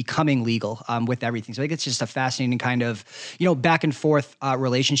is becoming legal with everything. So I think it's just a fascinating kind of, back and forth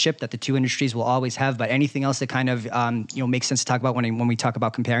relationship that the two industries will always have. But anything else that kind of, makes sense to talk about when we talk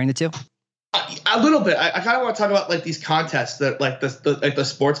about comparing the two? A little bit. I kind of want to talk about these contests that the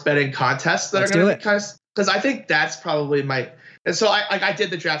sports betting contests that are going to be because I think that's probably and so I did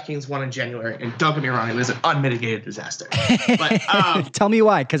the DraftKings one in January, and don't get me wrong, it was an unmitigated disaster. But tell me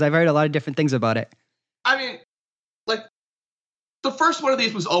why, because I've heard a lot of different things about it. I mean, the first one of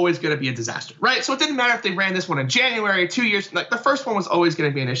these was always going to be a disaster, right? So it didn't matter if they ran this one in January, 2 years. The first one was always going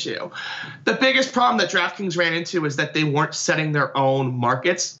to be an issue. The biggest problem that DraftKings ran into is that they weren't setting their own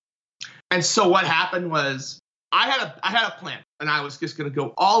markets. And so what happened was I had a plan, and I was just going to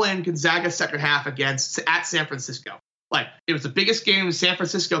go all in Gonzaga second half at San Francisco. It was the biggest game in San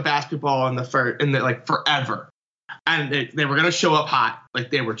Francisco basketball in the forever. And they were going to show up hot.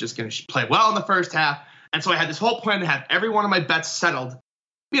 They were just going to play well in the first half. And so I had this whole plan to have every one of my bets settled,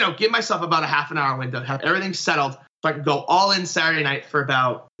 give myself about a half an hour window, have everything settled so I could go all in Saturday night for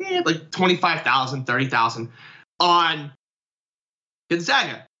about 25,000, 30,000 on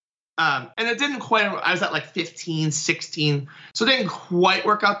Gonzaga. And it didn't quite, I was at 15, 16. So it didn't quite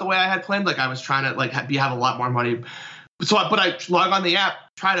work out the way I had planned. I was trying to have a lot more money. But I log on the app,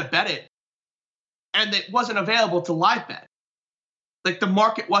 try to bet it, and it wasn't available to live bet. The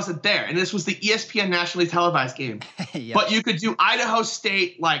market wasn't there. And this was the ESPN nationally televised game. Yep. But you could do Idaho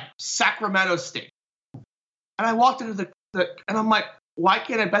State, Sacramento State. And I walked into and I'm like, why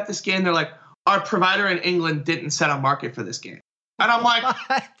can't I bet this game? They're like, our provider in England didn't set a market for this game. And I'm like,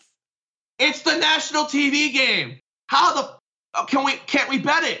 what? It's the national TV game. How can't we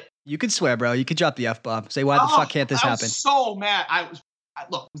bet it? You could swear, bro. You could drop the F-bomb. Say, why the fuck can't this happen? I was so mad.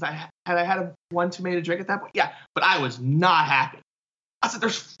 Had I had one too many to drink at that point? Yeah, but I was not happy. I said,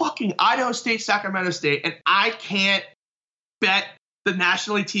 there's fucking Idaho State, Sacramento State, and I can't bet the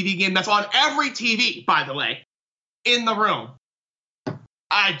nationally TV game that's on every TV, by the way, in the room.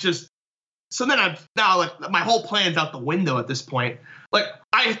 So then I'm now my whole plan's out the window at this point.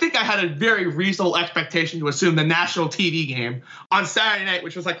 I think I had a very reasonable expectation to assume the national TV game on Saturday night,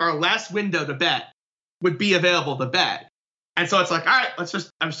 which was our last window to bet, would be available to bet. And so it's all right,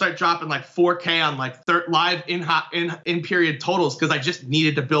 I'm start dropping 4K on live in period totals because I just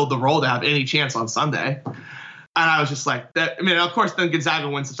needed to build the roll to have any chance on Sunday. And I was just of course, then Gonzaga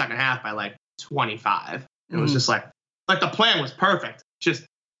wins the second half by 25. It was just the plan was perfect. Just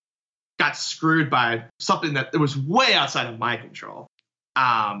got screwed by something that was way outside of my control.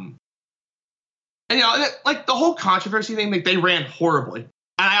 And And like the whole controversy thing, like they ran horribly. And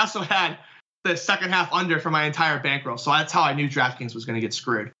I also had the second half under for my entire bankroll, so that's how I knew DraftKings was going to get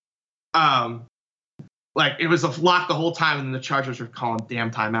screwed. Like it was a lock the whole time, and then the Chargers were calling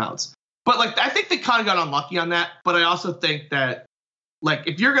damn timeouts. But like I think they kind of got unlucky on that. But I also think that like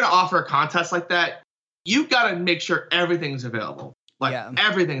if you're going to offer a contest like that, you got to make sure everything's available. Like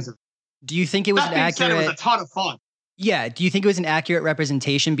everything's available. Do you think it was accurate? Said, it was a ton of fun. Yeah. Do you think it was an accurate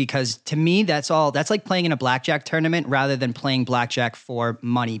representation? Because to me, that's like playing in a blackjack tournament rather than playing blackjack for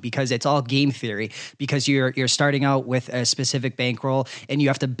money, because it's all game theory, because you're starting out with a specific bankroll and you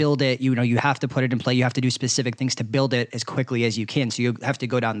have to build it. You have to put it in play. You have to do specific things to build it as quickly as you can. So you have to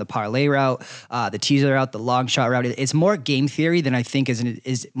go down the parlay route, the teaser route, the long shot route. It's more game theory than I think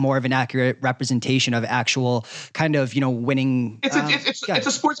is more of an accurate representation of actual kind of, winning. It's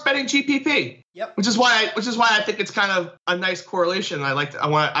a sports betting GPP. Yep. Which is why I think it's kind of a nice correlation.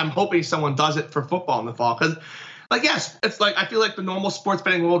 I'm hoping someone does it for football in the fall, because like, yes, it's like, I feel like the normal sports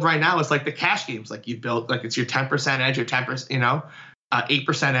betting world right now is like the cash games. Like you built, like it's your 10% edge, your 10%,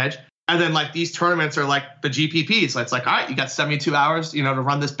 8% edge. And then like these tournaments are like the GPPs. So it's like, all right, you got 72 hours, to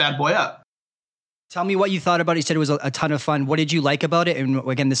run this bad boy up. Tell me what you thought about it. You said it was a ton of fun. What did you like about it? And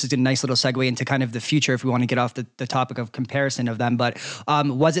again, this is a nice little segue into kind of the future if we want to get off the topic of comparison of them. But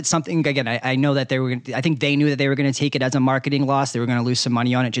was it something, again, I know that I think they knew that they were going to take it as a marketing loss. They were going to lose some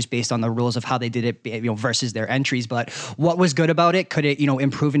money on it just based on the rules of how they did it, versus their entries. But what was good about it? Could it,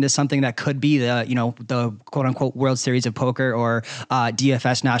 improve into something that could be the quote unquote World Series of Poker or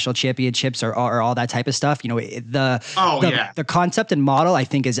DFS National Championships or all that type of stuff? The concept and model I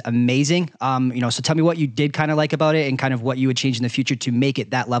think is amazing. So tell me what you did kind of like about it and kind of what you would change in the future to make it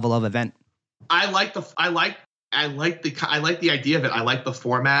that level of event. I like the idea of it. I like the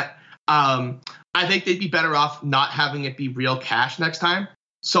format. I think they'd be better off not having it be real cash next time.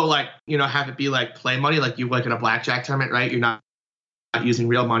 So like, have it be like play money, like you like in a blackjack tournament, right? You're not using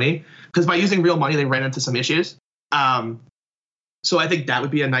real money, because by using real money, they ran into some issues. So I think that would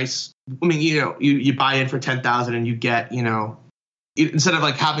be a nice, you buy in for 10,000 and you get, instead of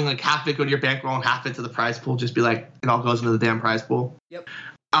like having like half it go to your bankroll and half it to the prize pool, just be like it all goes into the damn prize pool. Yep.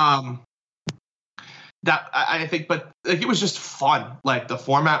 That I think, but like it was just fun. Like the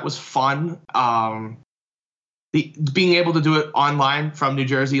format was fun. Being able to do it online from New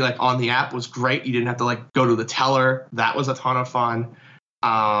Jersey, like on the app, was great. You didn't have to like go to the teller. That was a ton of fun.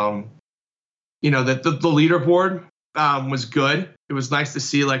 The leaderboard was good. It was nice to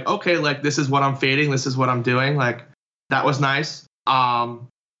see like, okay, like this is what I'm fading. This is what I'm doing. Like that was nice. Was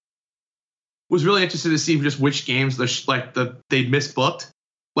really interested to see just which games they misbooked.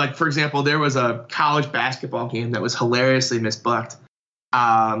 Like for example, there was a college basketball game that was hilariously misbooked.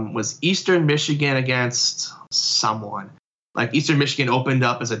 Was Eastern Michigan against someone. Like Eastern Michigan opened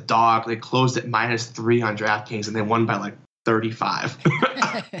up as a dog. They closed at -3 on DraftKings and they won by like 35.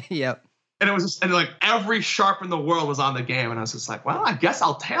 Yep. And it was just, and like every sharp in the world was on the game, and I was just like, well, I guess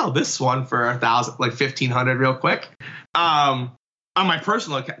I'll tail this one for 1,000, like 1,500, real quick. On my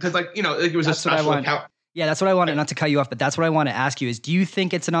personal account, because it was a special account. Yeah, that's what I wanted, not to cut you off, but that's what I want to ask you is, do you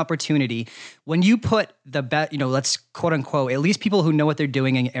think it's an opportunity when you put the bet, let's quote unquote, at least people who know what they're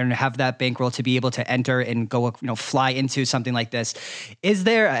doing and have that bankroll to be able to enter and go, fly into something like this? Is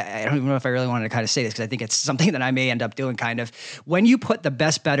there, I don't even know if I really wanted to kind of say this because I think it's something that I may end up doing kind of, when you put the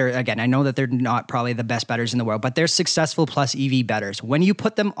best bettor, again, I know that they're not probably the best bettors in the world, but they're successful plus EV bettors. When you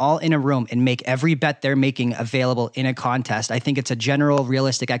put them all in a room and make every bet they're making available in a contest, I think it's a general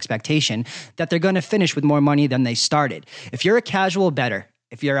realistic expectation that they're going to finish with more money than they started. If you're a casual bettor,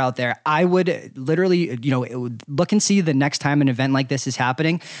 if you're out there, I would literally, look and see the next time an event like this is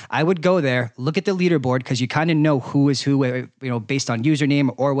happening. I would go there, look at the leaderboard, because you kind of know who is who, based on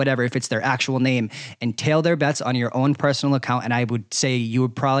username or whatever, if it's their actual name, and tail their bets on your own personal account. And I would say you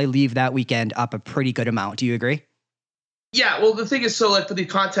would probably leave that weekend up a pretty good amount. Do you agree? Yeah. Well, the thing is, so like for the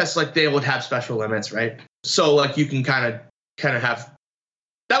contests, like they would have special limits, right? So like you can kind of have.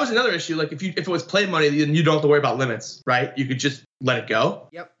 That was another issue. Like if it was play money, then you don't have to worry about limits, right? You could just let it go.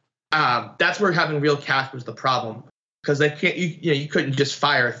 Yep. That's where having real cash was the problem, because they can't. You couldn't just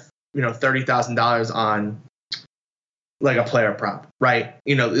fire $30,000 on like a player prop, right?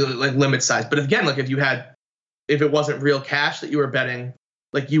 Like limit size. But again, like if it wasn't real cash that you were betting,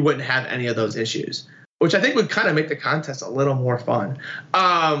 like you wouldn't have any of those issues, which I think would kind of make the contest a little more fun.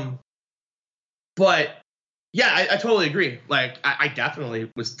 But. Yeah, I totally agree. Like, I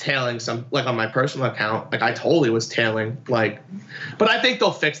definitely was tailing some, like on my personal account, like I totally was tailing, like, but I think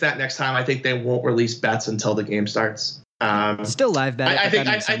they'll fix that next time. I think they won't release bets until the game starts. Still live bet. I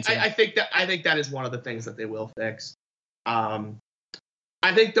think that is one of the things that they will fix.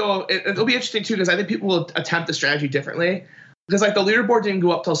 I think though it'll be interesting too because I think people will attempt the strategy differently because like the leaderboard didn't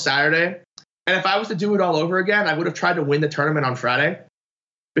go up till Saturday, and if I was to do it all over again, I would have tried to win the tournament on Friday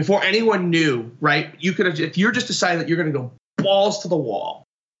before anyone knew. Right? You could have if you're just deciding that you're going to go balls to the wall.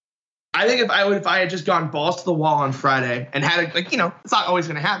 I think if I had just gone balls to the wall on Friday and had it like it's not always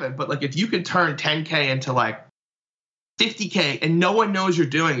going to happen, but like if you could turn 10K into like 50K and no one knows you're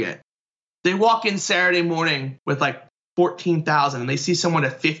doing it, they walk in Saturday morning with like 14,000 and they see someone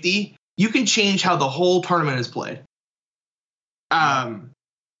at 50, you can change how the whole tournament is played. And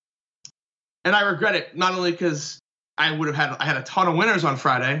I regret it not only because I had a ton of winners on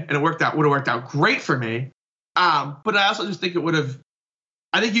Friday and it would have worked out great for me, but I also just think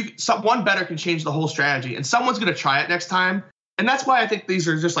I think one better can change the whole strategy, and someone's going to try it next time. And that's why I think these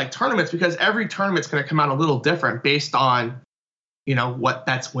are just like tournaments, because every tournament's going to come out a little different based on, what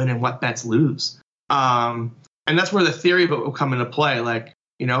bets win and what bets lose. And that's where the theory of it will come into play. Like,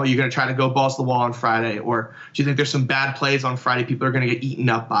 are you going to try to go balls to the wall on Friday? Or do you think there's some bad plays on Friday people are going to get eaten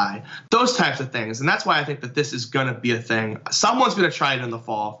up by? Those types of things. And that's why I think that this is going to be a thing. Someone's going to try it in the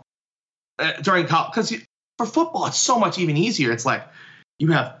fall during college. Because for football, it's so much even easier. It's like,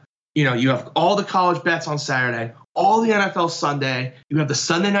 you have all the college bets on Saturday, all the NFL Sunday, you have the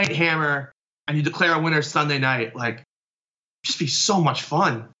Sunday night hammer, and you declare a winner Sunday night. Like, just be so much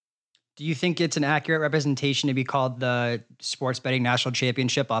fun. Do you think it's an accurate representation to be called the Sports Betting National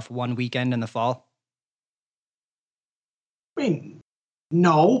Championship off one weekend in the fall? I mean,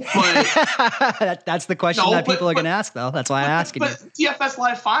 no, but that's the question that people are going to ask, though. That's why I'm asking you. But DFS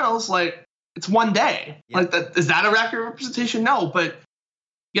Live Finals, like, it's one day. Yep. Like, is that a accurate representation? No, but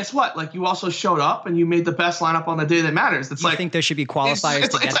guess what? Like, you also showed up and you made the best lineup on the day that matters. It's you think there should be qualifiers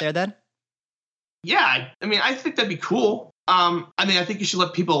to get there then? Yeah. I mean, I think that'd be cool. I think you should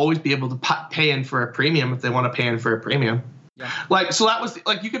let people always be able to pay in for a premium if they want to pay in for a premium. Yeah. Like, so that was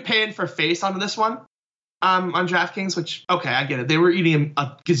like, you could pay in for face onto this one on DraftKings, which, okay, I get it. They were eating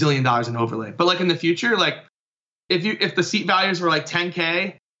a gazillion dollars in overlay. But like in the future, like if the seat values were like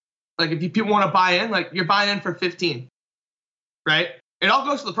 10K, like if people want to buy in, like you're buying in for 15, right? It all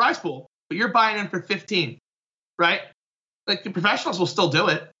goes to the prize pool, but you're buying in for 15, right? Like the professionals will still do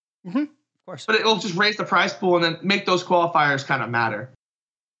it. Mm-hmm. Of course. But it'll just raise the prize pool and then make those qualifiers kind of matter.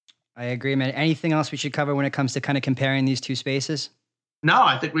 I agree, man. Anything else we should cover when it comes to kind of comparing these two spaces? No,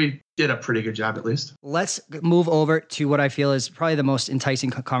 I think we did a pretty good job at least. Let's move over to what I feel is probably the most enticing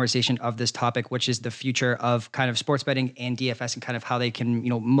conversation of this topic, which is the future of kind of sports betting and DFS and kind of how they can,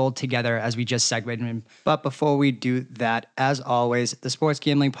 mold together as we just segued in. But before we do that, as always, the Sports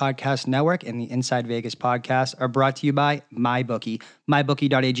Gambling Podcast Network and the Inside Vegas podcast are brought to you by MyBookie.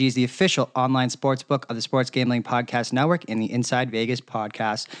 MyBookie.ag is the official online sports book of the Sports Gambling Podcast Network and the Inside Vegas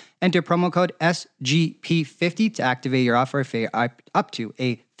podcast. Enter promo code SGP50 to activate your offer for up to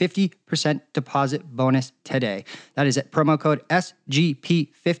a 50% deposit bonus today. That is at promo code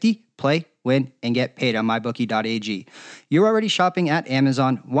SGP50. Play, win, and get paid on mybookie.ag. You're already shopping at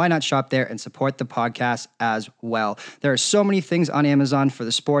Amazon. Why not shop there and support the podcast as well? There are so many things on Amazon for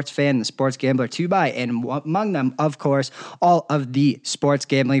the sports fan and the sports gambler to buy, and among them, of course, all of the Sports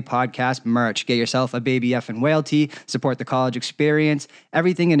Gambling Podcast merch. Get yourself a Baby F and Whale tee, support the college experience.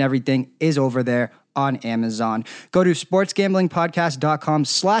 Everything is over there on Amazon. Go to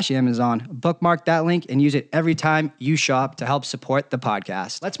sportsgamblingpodcast.com/Amazon, bookmark that link, and use it every time you shop to help support the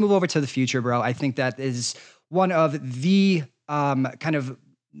podcast. Let's move over to the future, bro. I think that is one of the kind of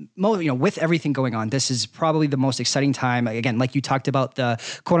with everything going on, this is probably the most exciting time. Again, like you talked about the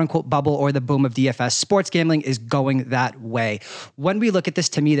quote unquote bubble or the boom of DFS, sports gambling is going that way. When we look at this,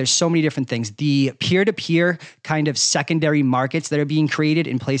 to me, there's so many different things. The peer-to-peer kind of secondary markets that are being created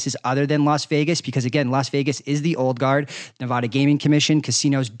in places other than Las Vegas, because again, Las Vegas is the old guard. Nevada Gaming Commission,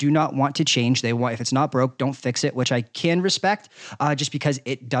 casinos do not want to change. They want, if it's not broke, don't fix it, which I can respect just because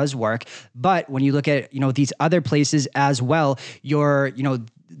it does work. But when you look at, these other places as well,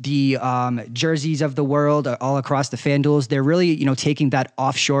 the jerseys of the world all across the FanDuels, they're really, taking that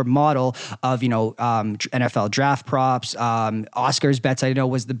offshore model of, NFL draft props, Oscars bets, I know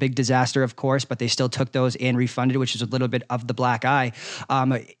was the big disaster, of course, but they still took those and refunded, which is a little bit of the black eye.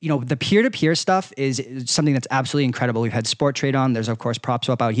 The peer-to-peer stuff is something that's absolutely incredible. We've had Sport Trade on. There's, of course,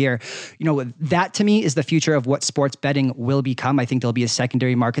 PropSwap out here. That to me is the future of what sports betting will become. I think there'll be a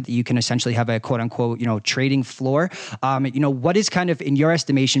secondary market that you can essentially have a quote unquote, trading floor. What is kind of, in your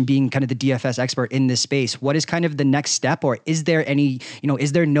estimation, being kind of the DFS expert in this space, what is kind of the next step, or is there any,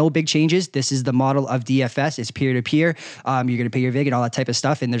 is there no big changes? This is the model of DFS. It's peer-to-peer. You're going to pay your VIG and all that type of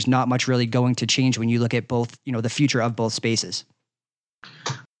stuff. And there's not much really going to change when you look at both, the future of both spaces.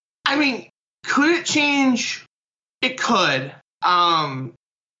 I mean, could it change? It could.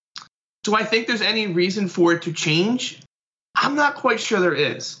 Do I think there's any reason for it to change? I'm not quite sure there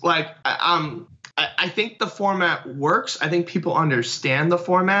is. Like, I think the format works. I think people understand the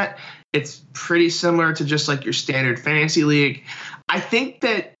format. It's pretty similar to just like your standard fantasy league. I think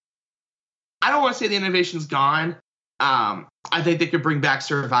that I don't want to say the innovation's gone. I think they could bring back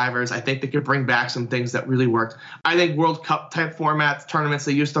survivors. I think they could bring back some things that really worked. I think World Cup type formats, tournaments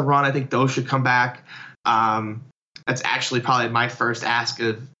they used to run, I think those should come back. That's actually probably my first ask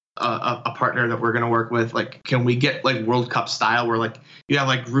of a partner that we're going to work with. Like, can we get like World Cup style where like you have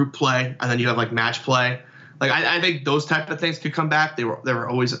like group play and then you have like match play? Like, I think those type of things could come back. They were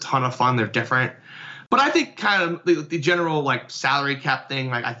always a ton of fun. They're different. But I think kind of the general like salary cap thing,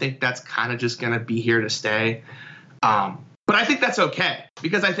 like I think that's kind of just going to be here to stay. But I think that's okay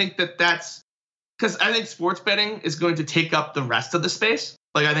because I think because I think sports betting is going to take up the rest of the space.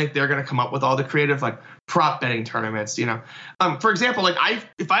 Like, I think they're going to come up with all the creative, like, prop betting tournaments, you know. For example, like,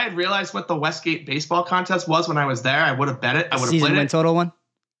 if I had realized what the Westgate baseball contest was when I was there, I would have bet it. I would have played it. Season win total one?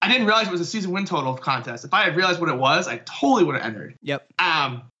 I didn't realize it was a season win total contest. If I had realized what it was, I totally would have entered. Yep.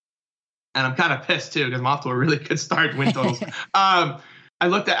 And I'm kind of pissed, too, because I'm off to a really good start win totals. I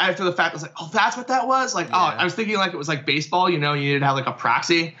looked at after the fact, I was like, oh, that's what that was? Like, I was thinking like it was like baseball, you know, you needed to have like a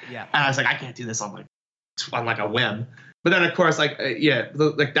proxy. Yeah. And I was like, I can't do this on like a whim. But then, of course, like,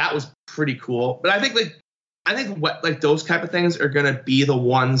 like that was pretty cool. But I think what like those type of things are going to be the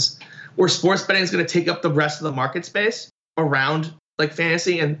ones where sports betting is going to take up the rest of the market space around like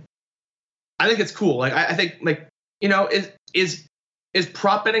fantasy. And I think it's cool. Like, I think like, you know, is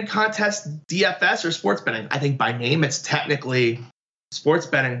prop betting contest DFS or sports betting? I think by name, it's technically sports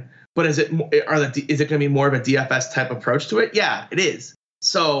betting. But is it going to be more of a DFS type approach to it? Yeah, it is.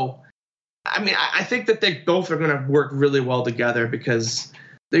 So, I mean, I think that they both are going to work really well together because,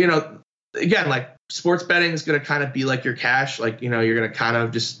 you know, again, like sports betting is going to kind of be like your cash. Like, you know, you're going to kind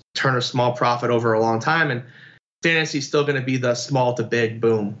of just turn a small profit over a long time. And fantasy is still going to be the small to big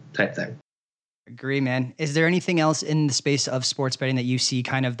boom type thing. Agree, man. Is there anything else in the space of sports betting that you see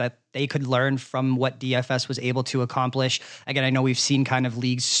kind of that they could learn from what DFS was able to accomplish? Again, I know we've seen kind of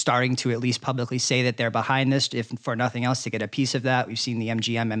leagues starting to at least publicly say that they're behind this, if for nothing else, to get a piece of that. We've seen the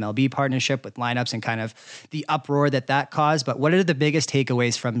MGM MLB partnership with lineups and kind of the uproar that caused. But what are the biggest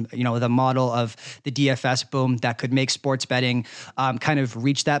takeaways from, you know, the model of the DFS boom that could make sports betting kind of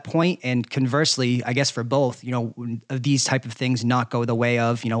reach that point? And conversely, I guess for both, you know, these type of things not go the way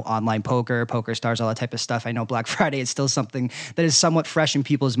of, you know, online poker stars, all that type of stuff. I know Black Friday is still something that is somewhat fresh in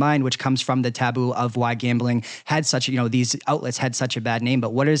people's mind, which comes from the taboo of why gambling had such, you know, these outlets had such a bad name.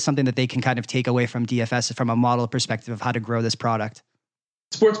 But what is something that they can kind of take away from DFS from a model perspective of how to grow this product?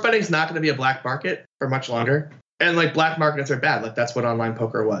 Sports betting is not going to be a black market for much longer. And like black markets are bad. Like that's what online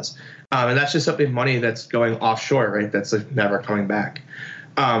poker was. And that's just something money that's going offshore, right? That's like never coming back.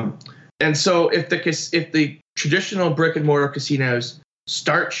 And so if the traditional brick and mortar casinos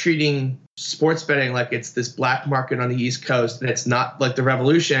start treating sports betting like it's this black market on the East Coast and it's not like the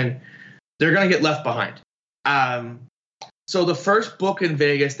revolution, they're going to get left behind. So the first book in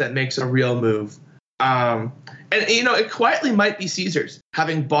Vegas that makes a real move, and you know, it quietly might be Caesars,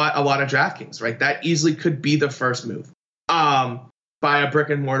 having bought a lot of DraftKings, right? That easily could be the first move by a brick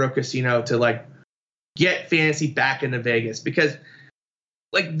and mortar casino to like get fantasy back into Vegas, because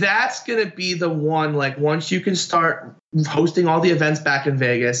like that's going to be the one, like once you can start hosting all the events back in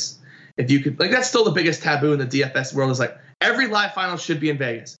Vegas, if you could, like that's still the biggest taboo in the DFS world, is like every live final should be in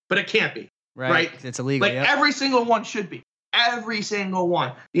Vegas, but it can't be. Right? It's illegal. Like every single one should be. Every single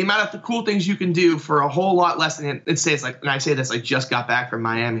one. The amount of the cool things you can do for a whole lot less than it's like, and I say this, I just got back from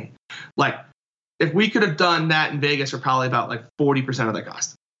Miami. Like if we could have done that in Vegas for probably about like 40% of the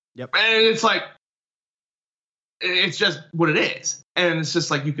cost. Yep. And it's like, it's just what it is. And it's just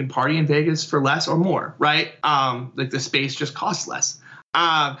like you can party in Vegas for less or more, right? Like the space just costs less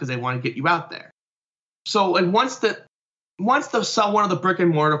because they want to get you out there. So like once one of the brick and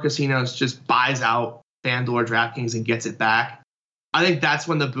mortar casinos just buys out FanDuel or DraftKings and gets it back, I think that's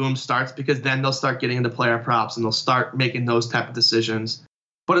when the boom starts, because then they'll start getting into player props and they'll start making those type of decisions.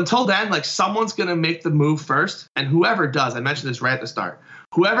 But until then, like someone's going to make the move first, and whoever does, I mentioned this right at the start,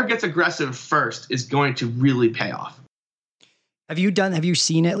 whoever gets aggressive first is going to really pay off. Have you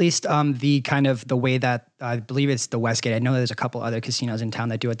seen at least the kind of the way that I believe it's the Westgate? I know there's a couple other casinos in town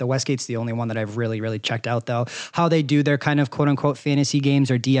that do it. The Westgate's the only one that I've really checked out, though. How they do their kind of quote unquote fantasy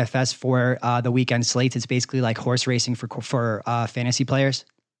games or DFS for the weekend slates. It's basically like horse racing for fantasy players.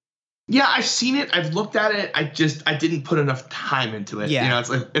 Yeah, I've seen it. I've looked at it. I didn't put enough time into it. Yeah. You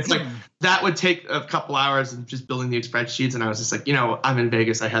know, it's like that would take a couple hours of just building the spreadsheets. And I was just like, you know, I'm in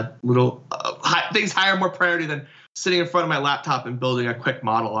Vegas. I have little things higher, more priority than sitting in front of my laptop and building a quick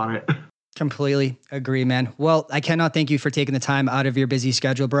model on it. Completely agree, man. Well, I cannot thank you for taking the time out of your busy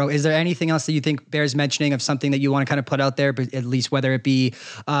schedule, bro. Is there anything else that you think bears mentioning of something that you want to kind of put out there, but at least whether it be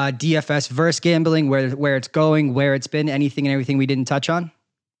DFS versus gambling, where it's going, where it's been, anything and everything we didn't touch on?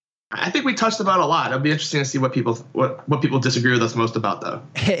 I think we touched about a lot. It'll be interesting to see what people disagree with us most about, though.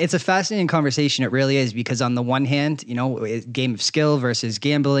 It's a fascinating conversation. It really is, because on the one hand, game of skill versus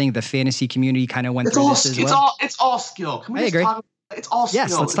gambling, the fantasy community kind of went through this as well. It's all skill. Can we I just agree. talk? It's all skill.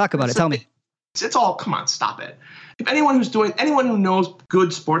 Yes, let's talk about it. Tell me. It's all, come on, stop it. If anyone who knows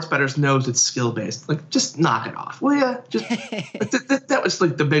good sports bettors knows it's skill based, like, just knock it off, will you? Just that was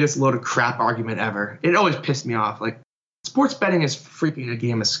like the biggest load of crap argument ever. It always pissed me off. Like, sports betting is freaking a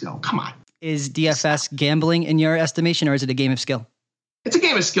game of skill. Come on. Is DFS gambling in your estimation, or is it a game of skill? It's a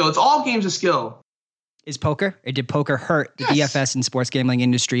game of skill. It's all games of skill. Is poker, or did poker hurt the DFS and sports gambling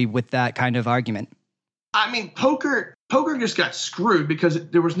industry with that kind of argument? I mean, poker just got screwed because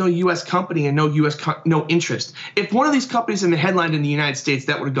there was no U.S. company and no interest. If one of these companies had been headlined in the United States,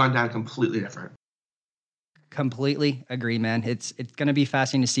 that would have gone down completely different. Completely agree, man. It's going to be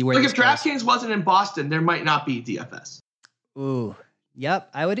fascinating to see where. Like, this if DraftKings wasn't in Boston, there might not be DFS. Ooh, yep,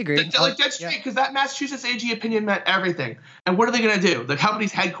 I would agree. Like, that's straight, because that Massachusetts AG opinion meant everything. And what are they going to do? The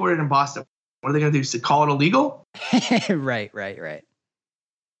company's headquartered in Boston. What are they going to do? Call it illegal? Right.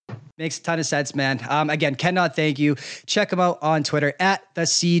 Makes a ton of sense, man. Again, cannot thank you. Check him out on Twitter at the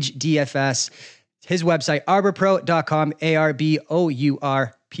Siege DFS. His website, arborpro.com,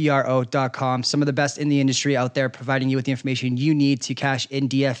 ARBOURPRO.com. Some of the best in the industry out there, providing you with the information you need to cash in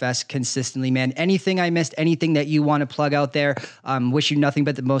DFS consistently, man. Anything I missed, anything that you want to plug out there, wish you nothing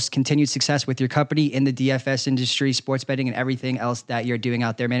but the most continued success with your company in the DFS industry, sports betting, and everything else that you're doing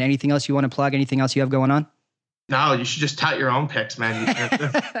out there, man. Anything else you want to plug? Anything else you have going on? No, you should just tout your own picks, man.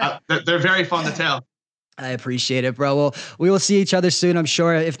 They're very fun to tell. I appreciate it, bro. Well, we will see each other soon, I'm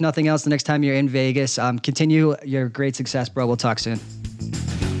sure. If nothing else, the next time you're in Vegas. Continue your great success, bro. We'll talk soon.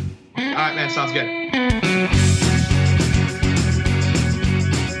 All right, man. Sounds good.